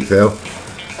 That's the 8th L.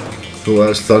 Thought that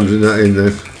was thundering that in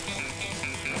there.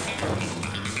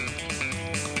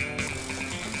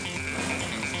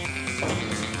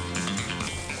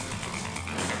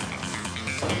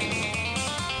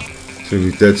 Too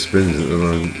many dead spins at the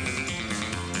moment.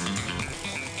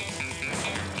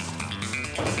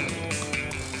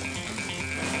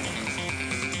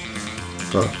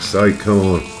 Fuck's sake, come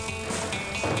on.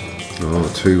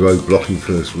 Oh, 2-row blocking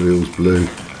first reels blue.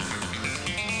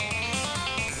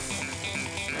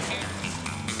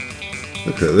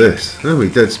 Look at this. How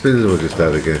many dead spins have I just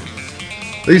had again?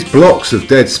 These blocks of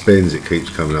dead spins it keeps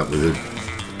coming up with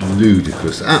are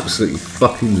ludicrous. Absolutely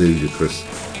fucking ludicrous.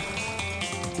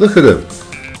 Look at them.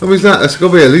 How many is that? That's got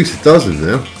to be at least a dozen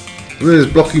now. And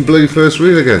there's blocking blue first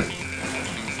reel again.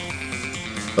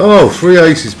 Oh, 3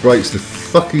 aces breaks the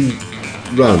fucking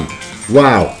run.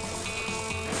 Wow.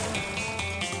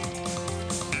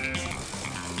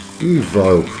 You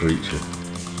vile creature.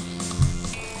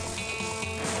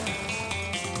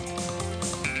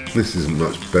 This isn't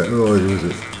much better either, is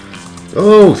it?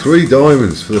 Oh, 3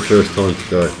 diamonds for the first time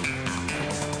today.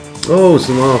 Oh,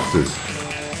 some afters.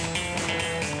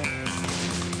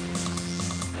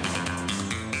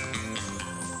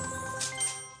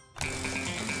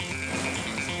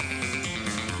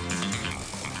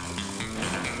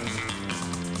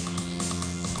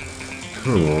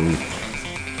 Come on.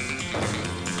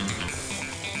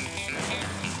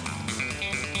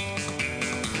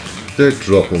 Dead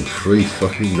drop on 3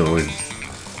 fucking 9s.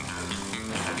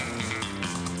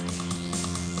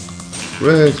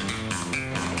 Red.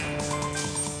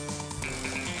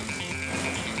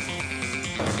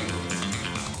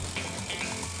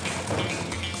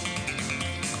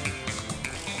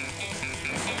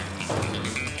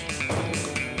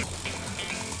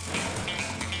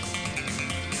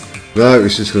 No,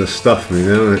 it's just going to stuff me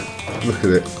now, isn't it? Look at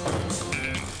it.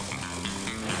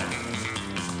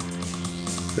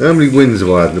 How many wins have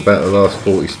I had in about the last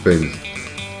 40 spins?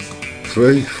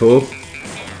 3, 4?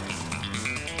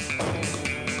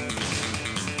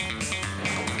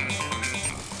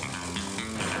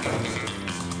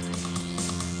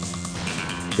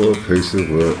 What a piece of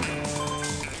work.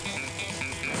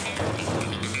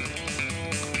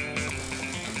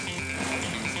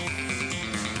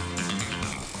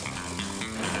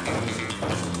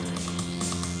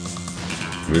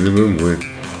 Minimum win.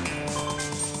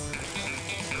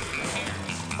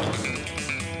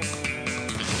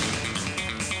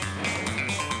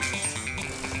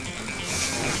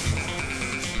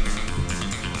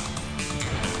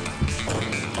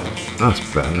 That's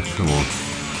better, come on.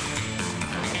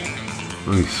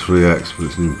 Only 3x, but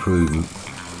it's an improvement.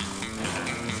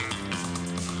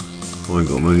 I ain't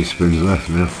got many spins left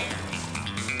now.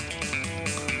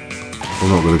 I'm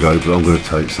not going to go, but I'm going to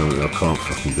take something. I can't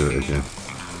fucking do it again.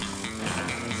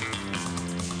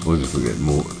 I'm just going to get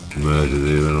more murdered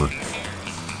here, aren't I?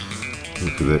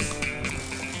 Look at it.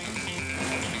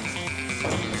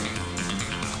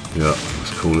 Yeah,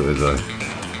 let's call it a day.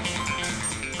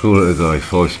 Call it a day,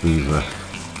 5 spins left.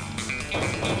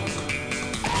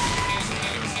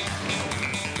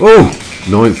 Oh!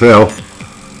 9th L.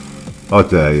 I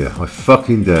dare you. I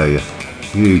fucking dare you.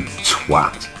 You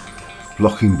twat.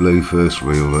 Blocking blue first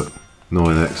reel at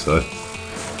 9x though.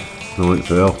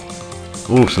 9th L.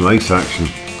 Oh, some ace action.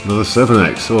 Another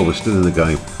 7x. Oh, we're still in the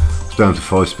game. It's down to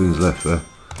 5 spins left there.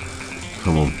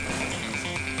 Come on.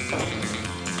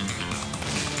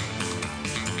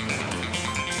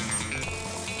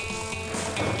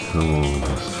 Come on.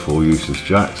 That's 4 useless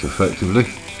jacks effectively.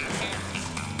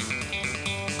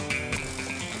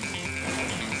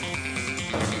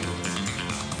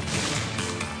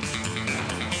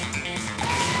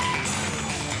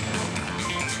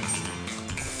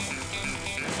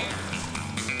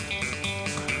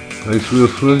 Ace reel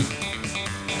through.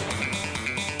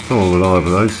 Come on,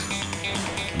 reliable ace.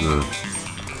 No.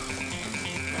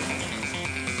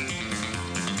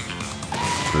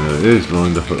 There it is,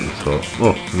 lined up at the top.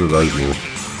 Oh, one of those more.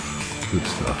 Good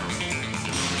stuff.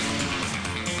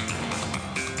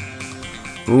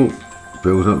 Oh,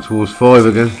 building up towards 5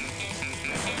 again.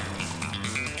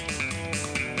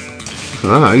 Look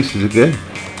at that, aces again.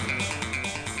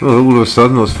 Oh, all of a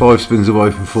sudden I was 5 spins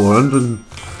away from 400 and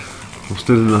I'm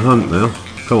still in the hunt now.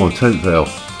 Come on, 10th L.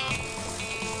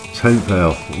 10th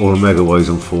L. Or a mega weighs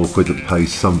on 4 quid that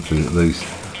pays something at least.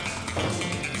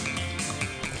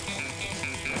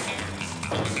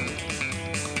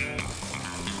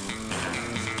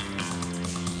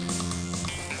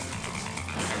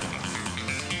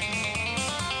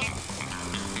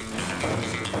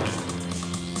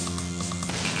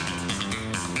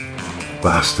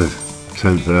 Bastard.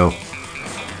 10th L.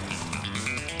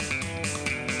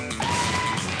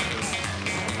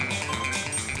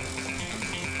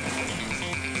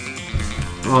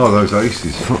 Oh, those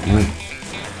aces, fuck me.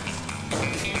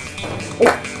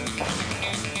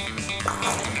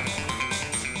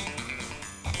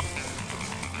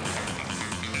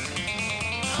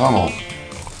 Come on.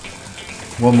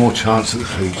 One more chance at the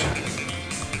feature.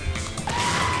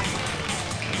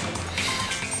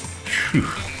 Whew.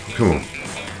 Come on.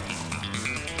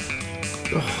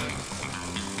 Oh.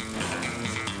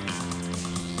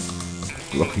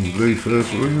 Blocking blue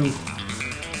first reel.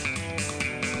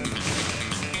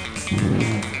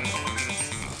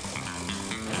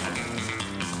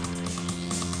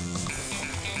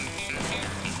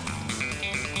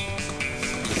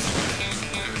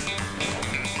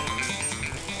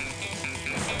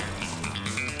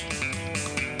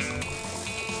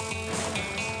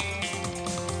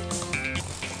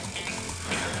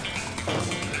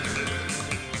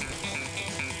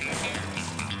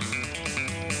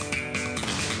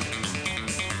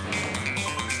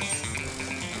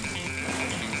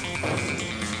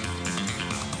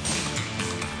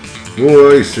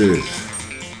 More aces.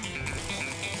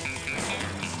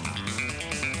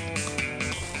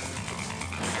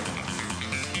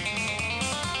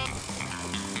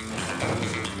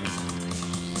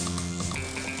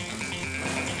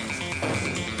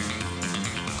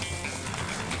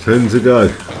 Ten to go.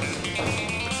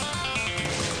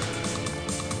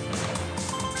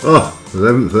 Oh,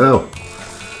 11th L.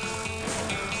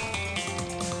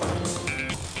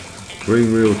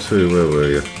 Green reel 2, where were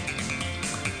you?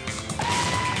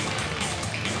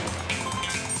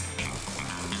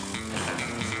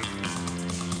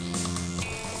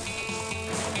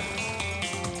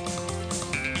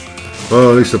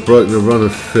 Oh, at least I've broken a run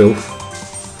of filth.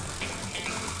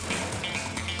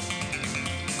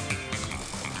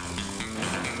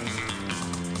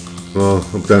 Well,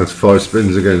 I'm down to 5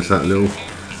 spins against that little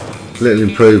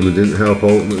improvement. Didn't help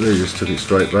ultimately, just took it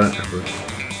straight back. But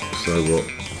so what?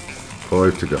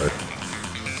 5 to go.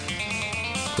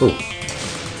 Oh,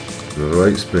 another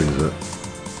 8 spins. That.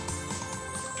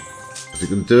 Is it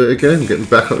going to do it again? Get me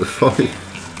back up to 5?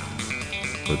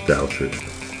 I doubt it.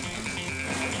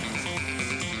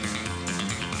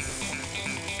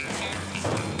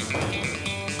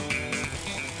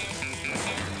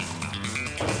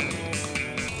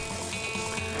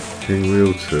 King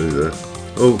wheel 2 there.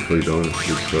 Oh, 3 diamonds,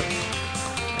 good stuff.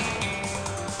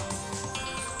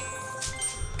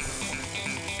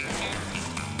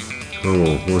 Come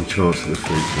on, one chance at the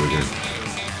feature again.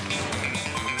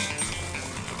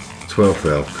 12th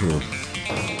L, come on.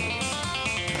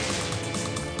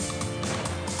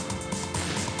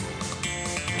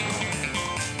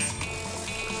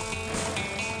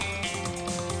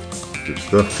 Good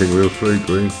stuff, King wheel 3,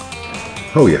 green.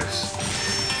 Oh yes.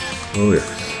 Oh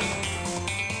yes.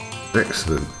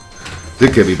 Excellent.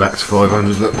 Did get me back to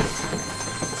 500, look.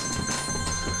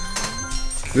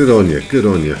 Good on you, good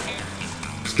on you.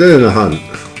 Still in a hunt.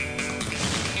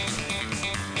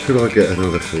 Could I get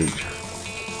another feature?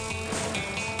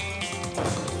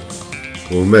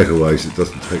 Well, mega ways it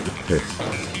doesn't take the piss.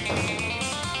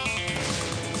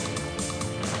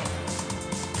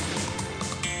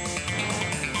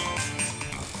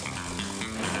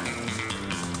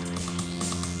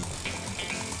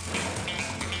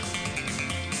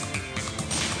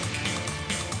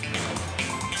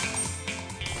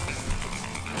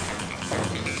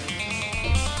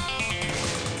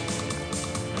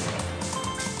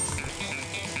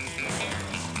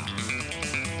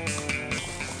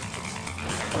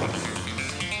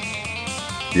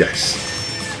 Yes.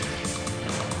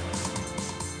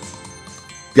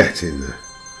 Get in there.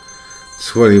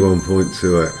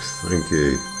 21.2x. Thank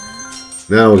you.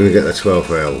 Now we're going to get the 12th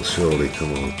L, surely.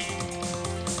 Come on.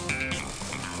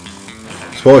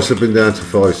 Twice I've been down to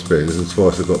 5 spins and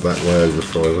twice I got back way over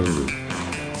 500.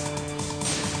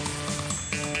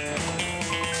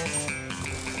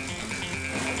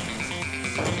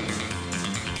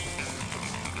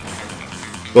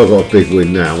 Well, I got a big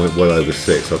win now, went well over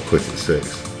 6, I quit at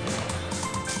 6.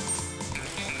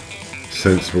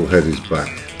 Sensible head is back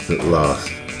at last.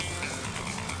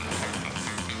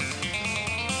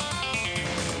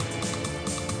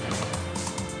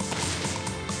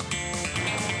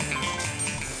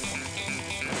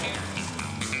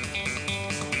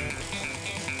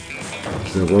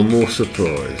 So one more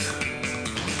surprise.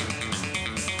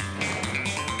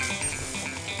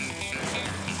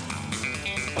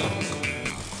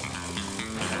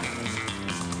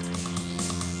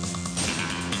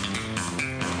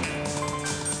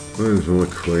 Where's my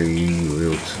queen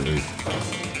wheel 2?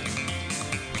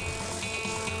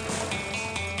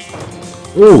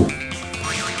 Oh!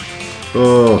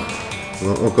 Oh!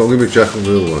 I've got to give me Jack on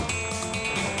wheel 1.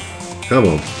 Come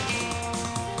on.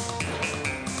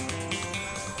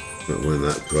 That wasn't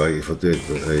that great if I did,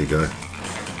 but there you go.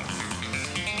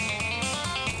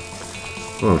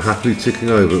 Oh, I'm happily ticking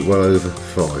over at well over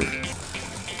 5.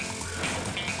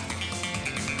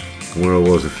 Where I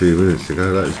was a few minutes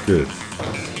ago, that is good.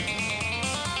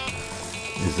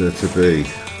 Is there to be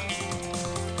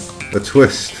a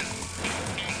twist?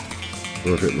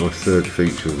 I'll get my 3rd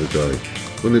feature of the day.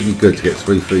 Wouldn't it be good to get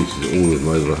 3 features, all of them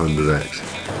over 100x?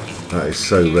 That is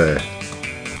so rare.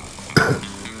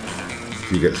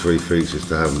 If you get 3 features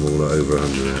to have them all at over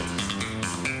 100x.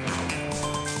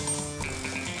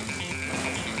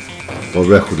 My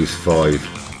record is 5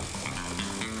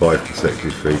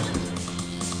 consecutive features,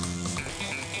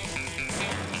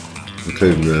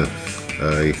 including the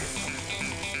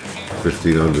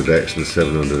 1500x and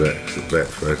 700x at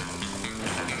Betfred.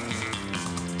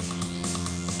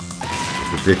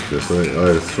 It's ridiculous. I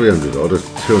had a 300 odd, a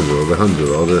 200 odd, a 100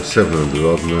 odd, a 700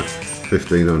 odd and a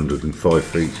 1500 and 5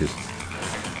 features.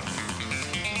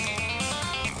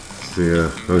 It's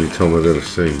the only time I've ever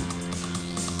seen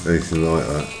anything like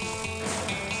that.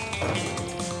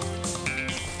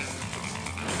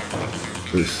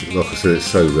 It's, like I said, it's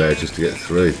so rare just to get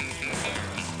 3.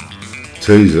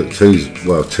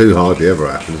 Well, 2 hardly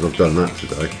ever happens. I've done that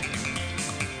today.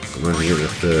 I'm only getting a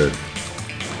 3rd.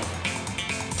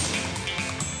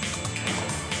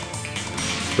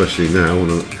 Especially now when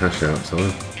I'm at cash out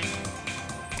time.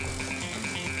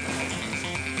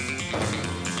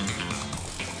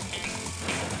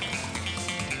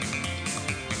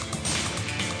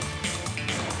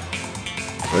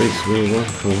 Thanks, real well.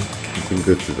 Come on. You've been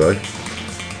good today.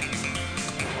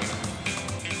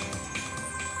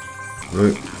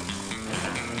 Right.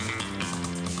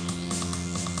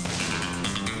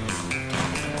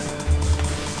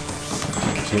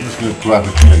 So I'm just going to grab a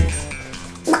drink.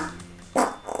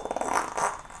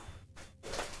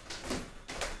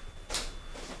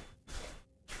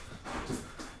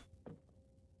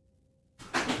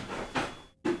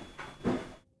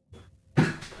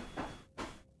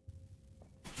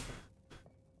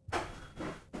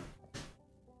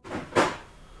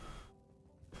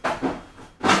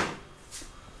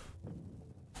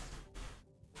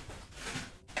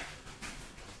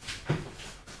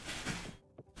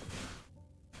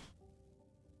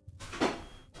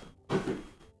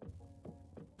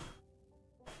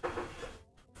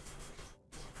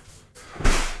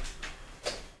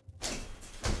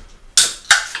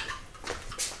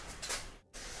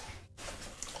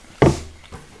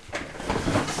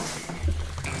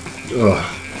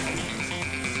 Oh.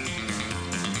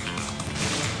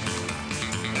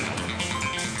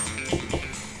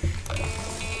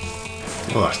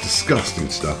 Oh, that's disgusting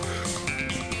stuff.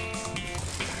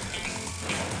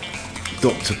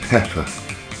 Dr. Pepper.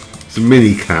 It's a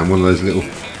mini can, one of those little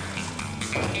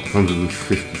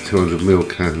 150, 200ml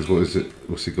cans. What is it?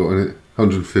 What's it got in it?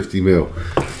 150ml.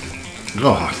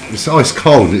 Oh, it's ice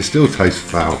cold and it still tastes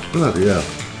foul. Bloody hell.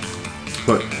 It's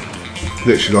like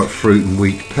literally like fruit and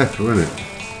weak pepper, isn't it?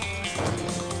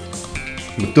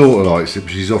 My daughter likes it,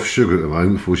 but she's off sugar at the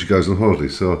moment before she goes on holiday.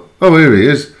 So, oh, here he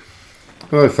is.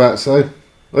 Hello, Fatso.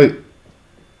 Hey.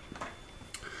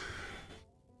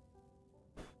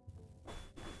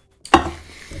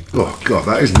 Oh God,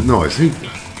 that isn't nice. I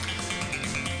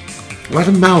had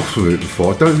a mouthful of it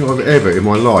before. I don't think I've ever in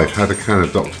my life had a can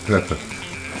of Dr. Pepper.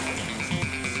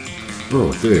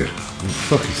 Oh dear, I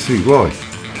fucking see why.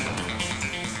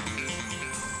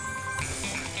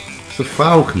 It's a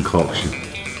foul concoction.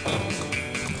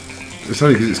 It's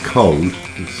only because it's cold.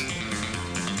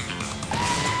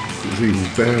 It's even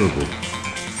bearable.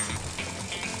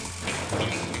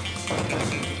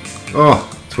 Oh,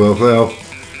 12L.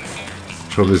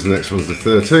 Trouble is the next one's the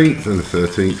 13th, and the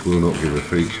 13th will not give a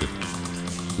feature.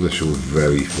 Unless you're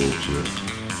very fortunate.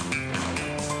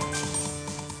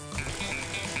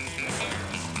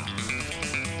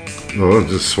 Oh, I'll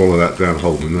just swallow that down,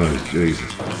 hold my nose,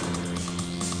 Jesus.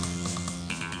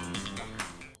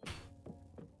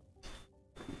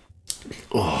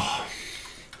 Oh.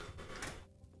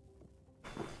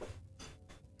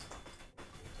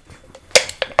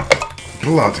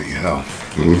 Bloody hell.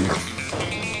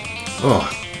 Oh.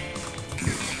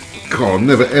 God, I'll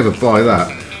never ever buy that.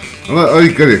 I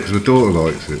only get it because my daughter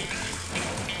likes it.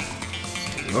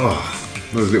 Oh,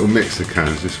 those little mixer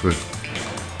cans just for a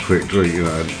quick drink, you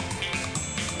know.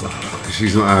 Oh,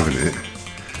 she's not having it.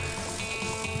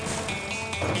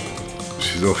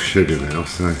 She's off sugar now,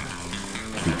 so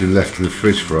it's been left in the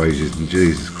fridge for ages, and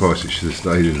Jesus Christ, it should have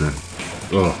stayed in there.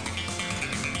 Oh.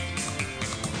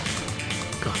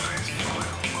 God, that is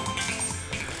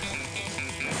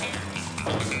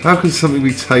vile. How can something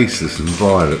be tasteless and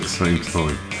vile at the same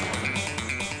time?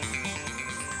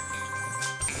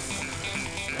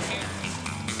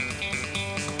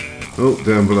 Oh,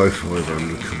 down below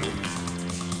 500, come on.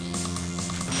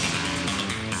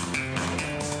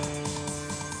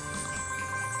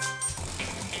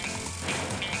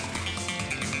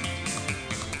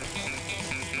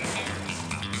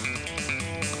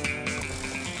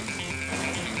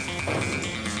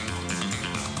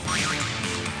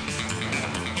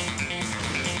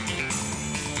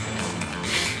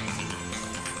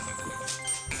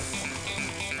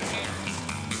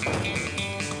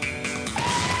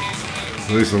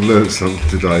 At least I've learned something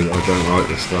today that I don't like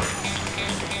this stuff.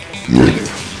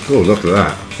 Oh, look at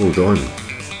that. Full diamond.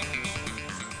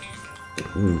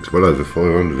 It's well over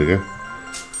 500 again.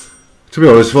 To be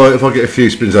honest, if I get a few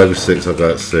spins over 6, I'll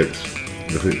go at 6.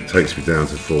 If it takes me down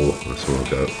to 4, that's when I'll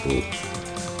go at 4.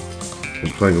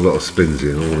 I'm playing a lot of spins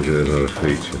here and I want to get another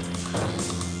feature.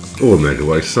 Or a mega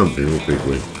wave, something, or big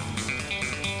win.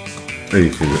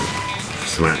 Anything that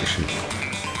some action.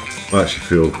 I actually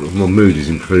feel my mood is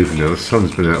improving now. The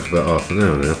sun's been out for about half an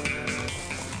hour now.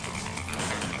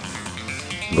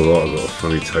 I've got a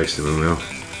funny taste in my mouth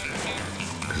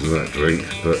because of that drink,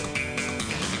 but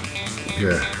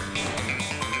yeah,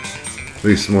 at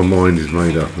least my mind is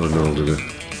made up. I know I'm going to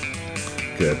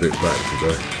get a bit back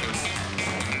today.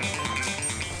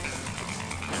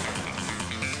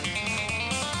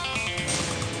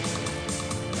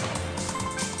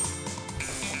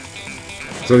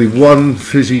 There's only one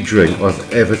fizzy drink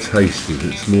I've ever tasted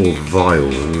that's more vile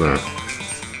than that,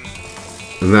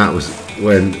 and that was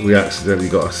when we accidentally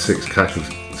got a six pack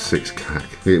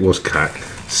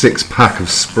of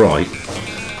Sprite,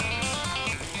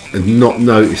 and not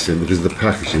noticing because of the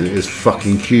packaging it is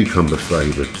fucking cucumber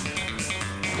flavoured,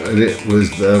 and it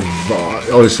was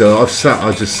honestly I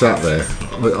just sat there.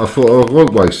 I thought, oh, I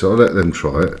won't waste it, I'll let them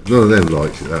try it. None of them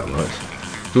liked it that much.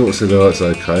 Daughter said, oh, it's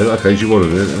okay. Okay, do you want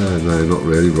it? No, not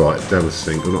really. Right, down the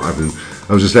sink. I'm not having.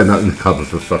 I was just letting that in the cupboard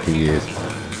for fucking years.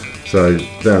 So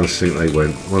down the sink they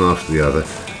went, one after the other.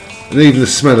 And even the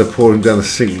smell of pouring down the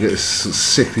sink, you get this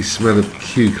sickly smell of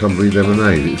cucumbery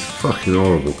lemonade. It was fucking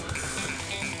horrible.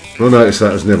 And I noticed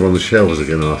that was never on the shelves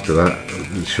again after that.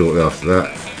 Shortly after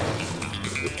that,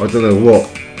 I don't know what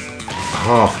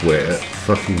half-wit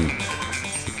fucking.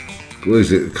 What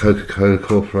is it? The Coca-Cola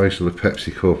Corporation or the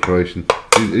Pepsi Corporation?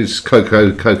 It's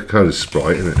Coca-Cola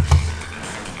Sprite, isn't it?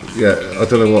 Yeah, I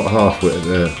don't know what half-wit at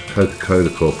the Coca-Cola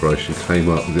Corporation came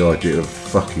up with the idea of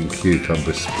fucking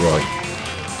cucumber Sprite.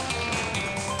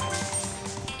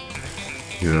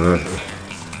 You know,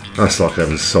 that's like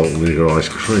having salt and vinegar ice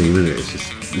cream, isn't it?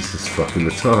 It's just fucking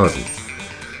retarded.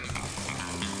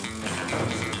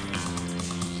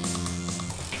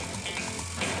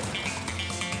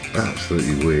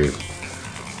 Absolutely weird.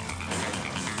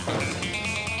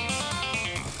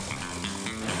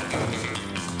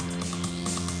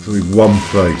 There's only one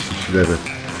place you should ever,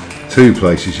 two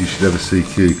places you should ever see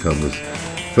cucumbers.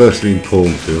 Firstly in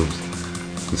porn films,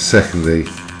 and secondly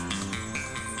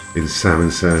in salmon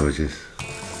sandwiches.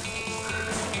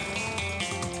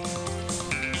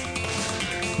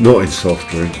 Not in soft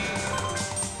drinks.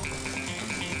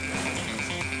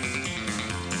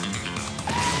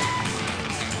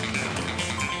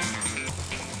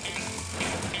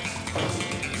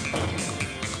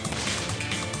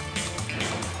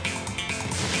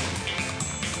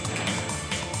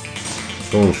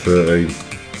 Go on 13.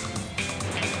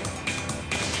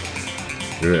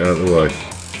 Get it out of the way.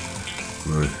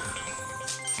 No.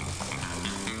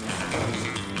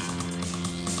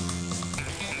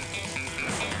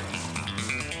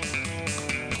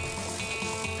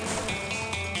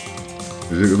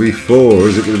 Is it going to be 4 or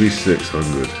is it going to be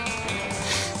 600?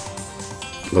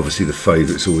 Obviously the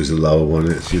favourite's always the lower one.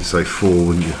 You'd say 4,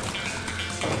 wouldn't you?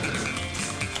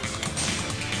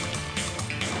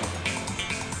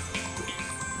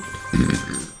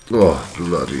 Oh,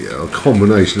 bloody hell. A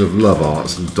combination of Love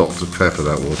Arts and Dr. Pepper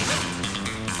that was.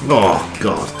 Oh,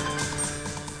 God.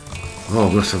 Oh,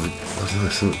 I must have, I don't know,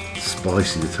 something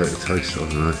spicy to take the taste of, I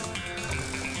don't know.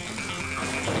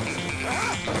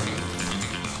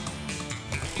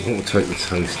 What will take the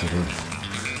taste of it?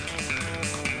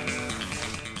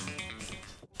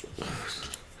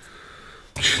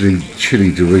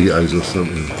 Chili Doritos or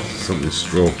something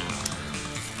strong. I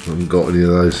haven't got any of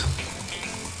those.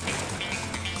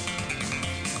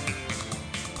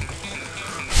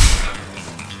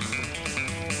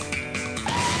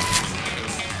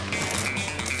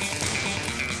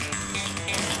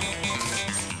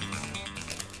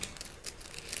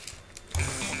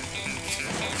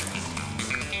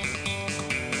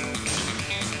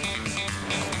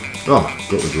 Oh,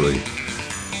 got the green.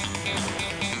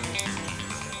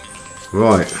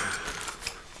 Right,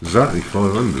 exactly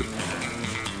 500.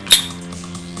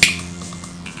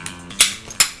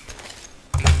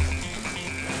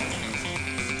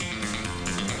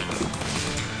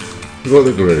 Got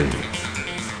the green.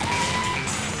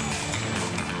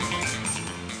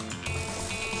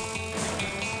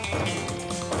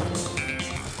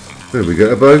 There we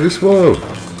get a bogus wile.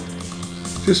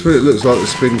 Just when it looks like the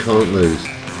spin can't lose.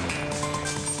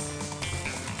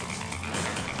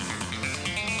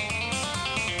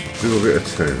 Do a bit of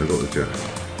 10, I got the jack.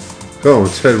 Go on,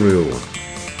 10 real one.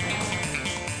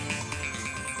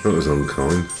 That was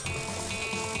unkind.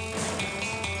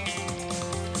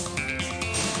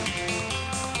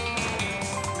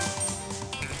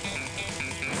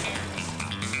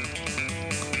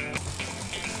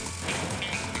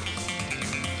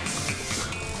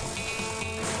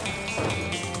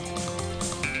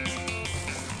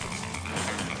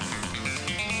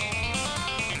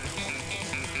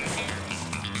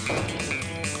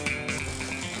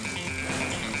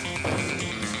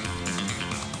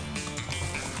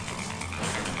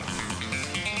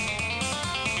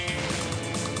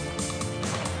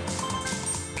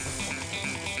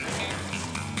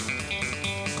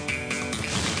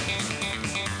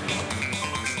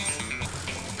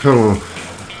 Come on.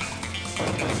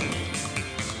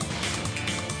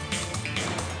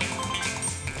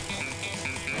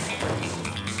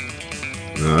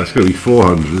 No, it's going to be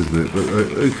 400, isn't it? But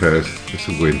who cares? It's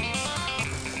a win.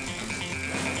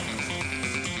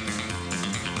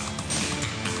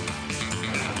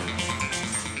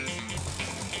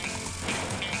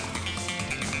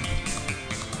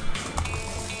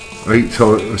 Eight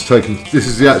times. It's taken. This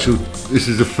is the actual. This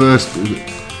is the first.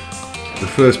 The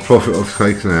first profit I've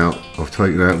taken out. I've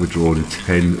taken out withdrawn in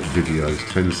 10 videos,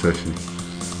 10 sessions.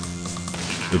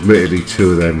 Admittedly,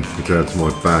 2 of them were down to my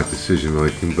bad decision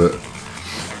making, but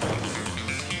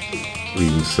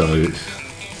even so, it's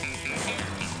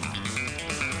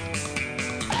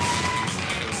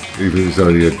even if it's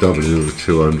only a doubling of a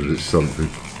 200, it's something.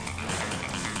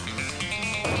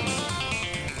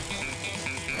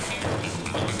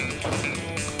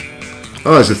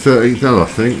 Oh, it's the 13th now, I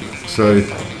think. So,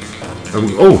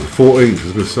 oh, 14th, I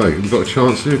was going to say. We've got a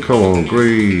chance here. Come on,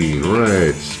 green,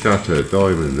 red, scatter,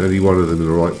 diamond. Any one of them in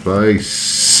the right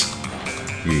place.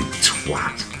 You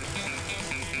twat.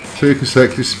 2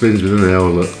 consecutive spins with an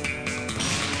L. Look.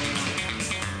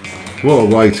 What a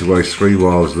way to waste 3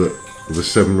 whiles with a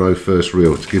 7-row first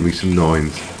reel to give me some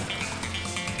 9s.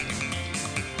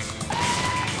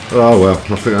 Oh well,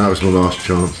 I think that was my last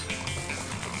chance.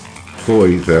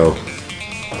 14th L.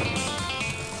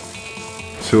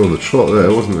 2 on the trot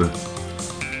there, wasn't there?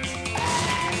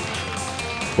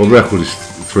 My record is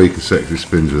 3 consecutive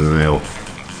spins with an L.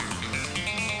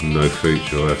 No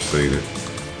feature, I have seen it.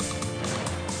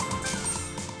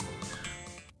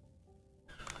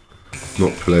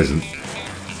 Not pleasant.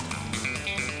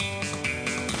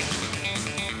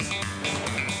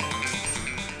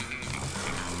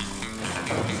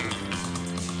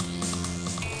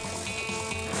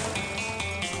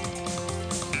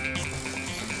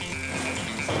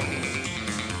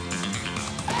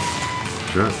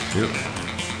 Jack, yep.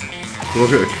 Well, I'll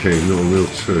get a king, not a real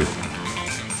 2.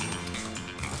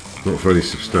 Not for any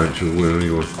substantial win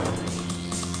anyway.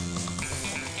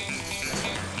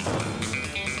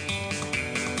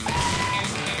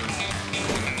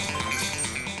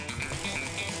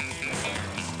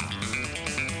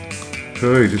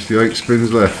 Okay, just the 8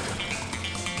 spins left.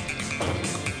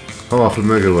 Half a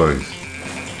megaways.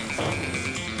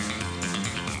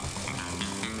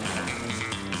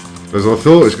 As I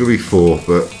thought it's going to be 4,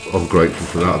 but I'm grateful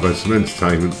for that. I've had some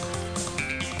entertainment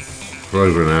for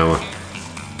over an hour.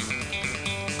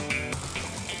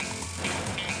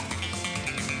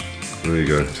 There you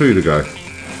go, 2 to go.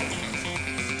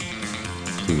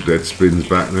 It's all dead spins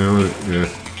back now, isn't it? Yeah.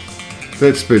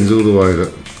 Dead spins all the way.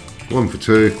 Look. 1 for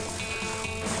 2.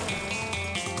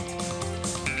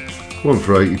 1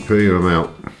 for 80p and I'm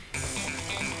out.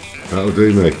 That'll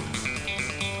do me.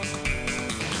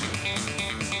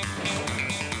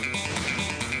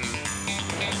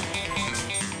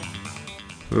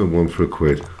 And 1 for a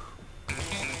quid.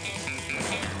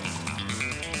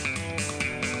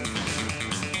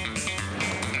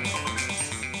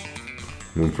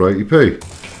 One for 80p.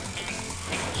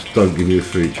 Just don't give me a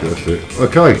feature, that's it.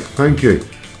 Okay, thank you.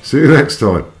 See you next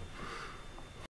time.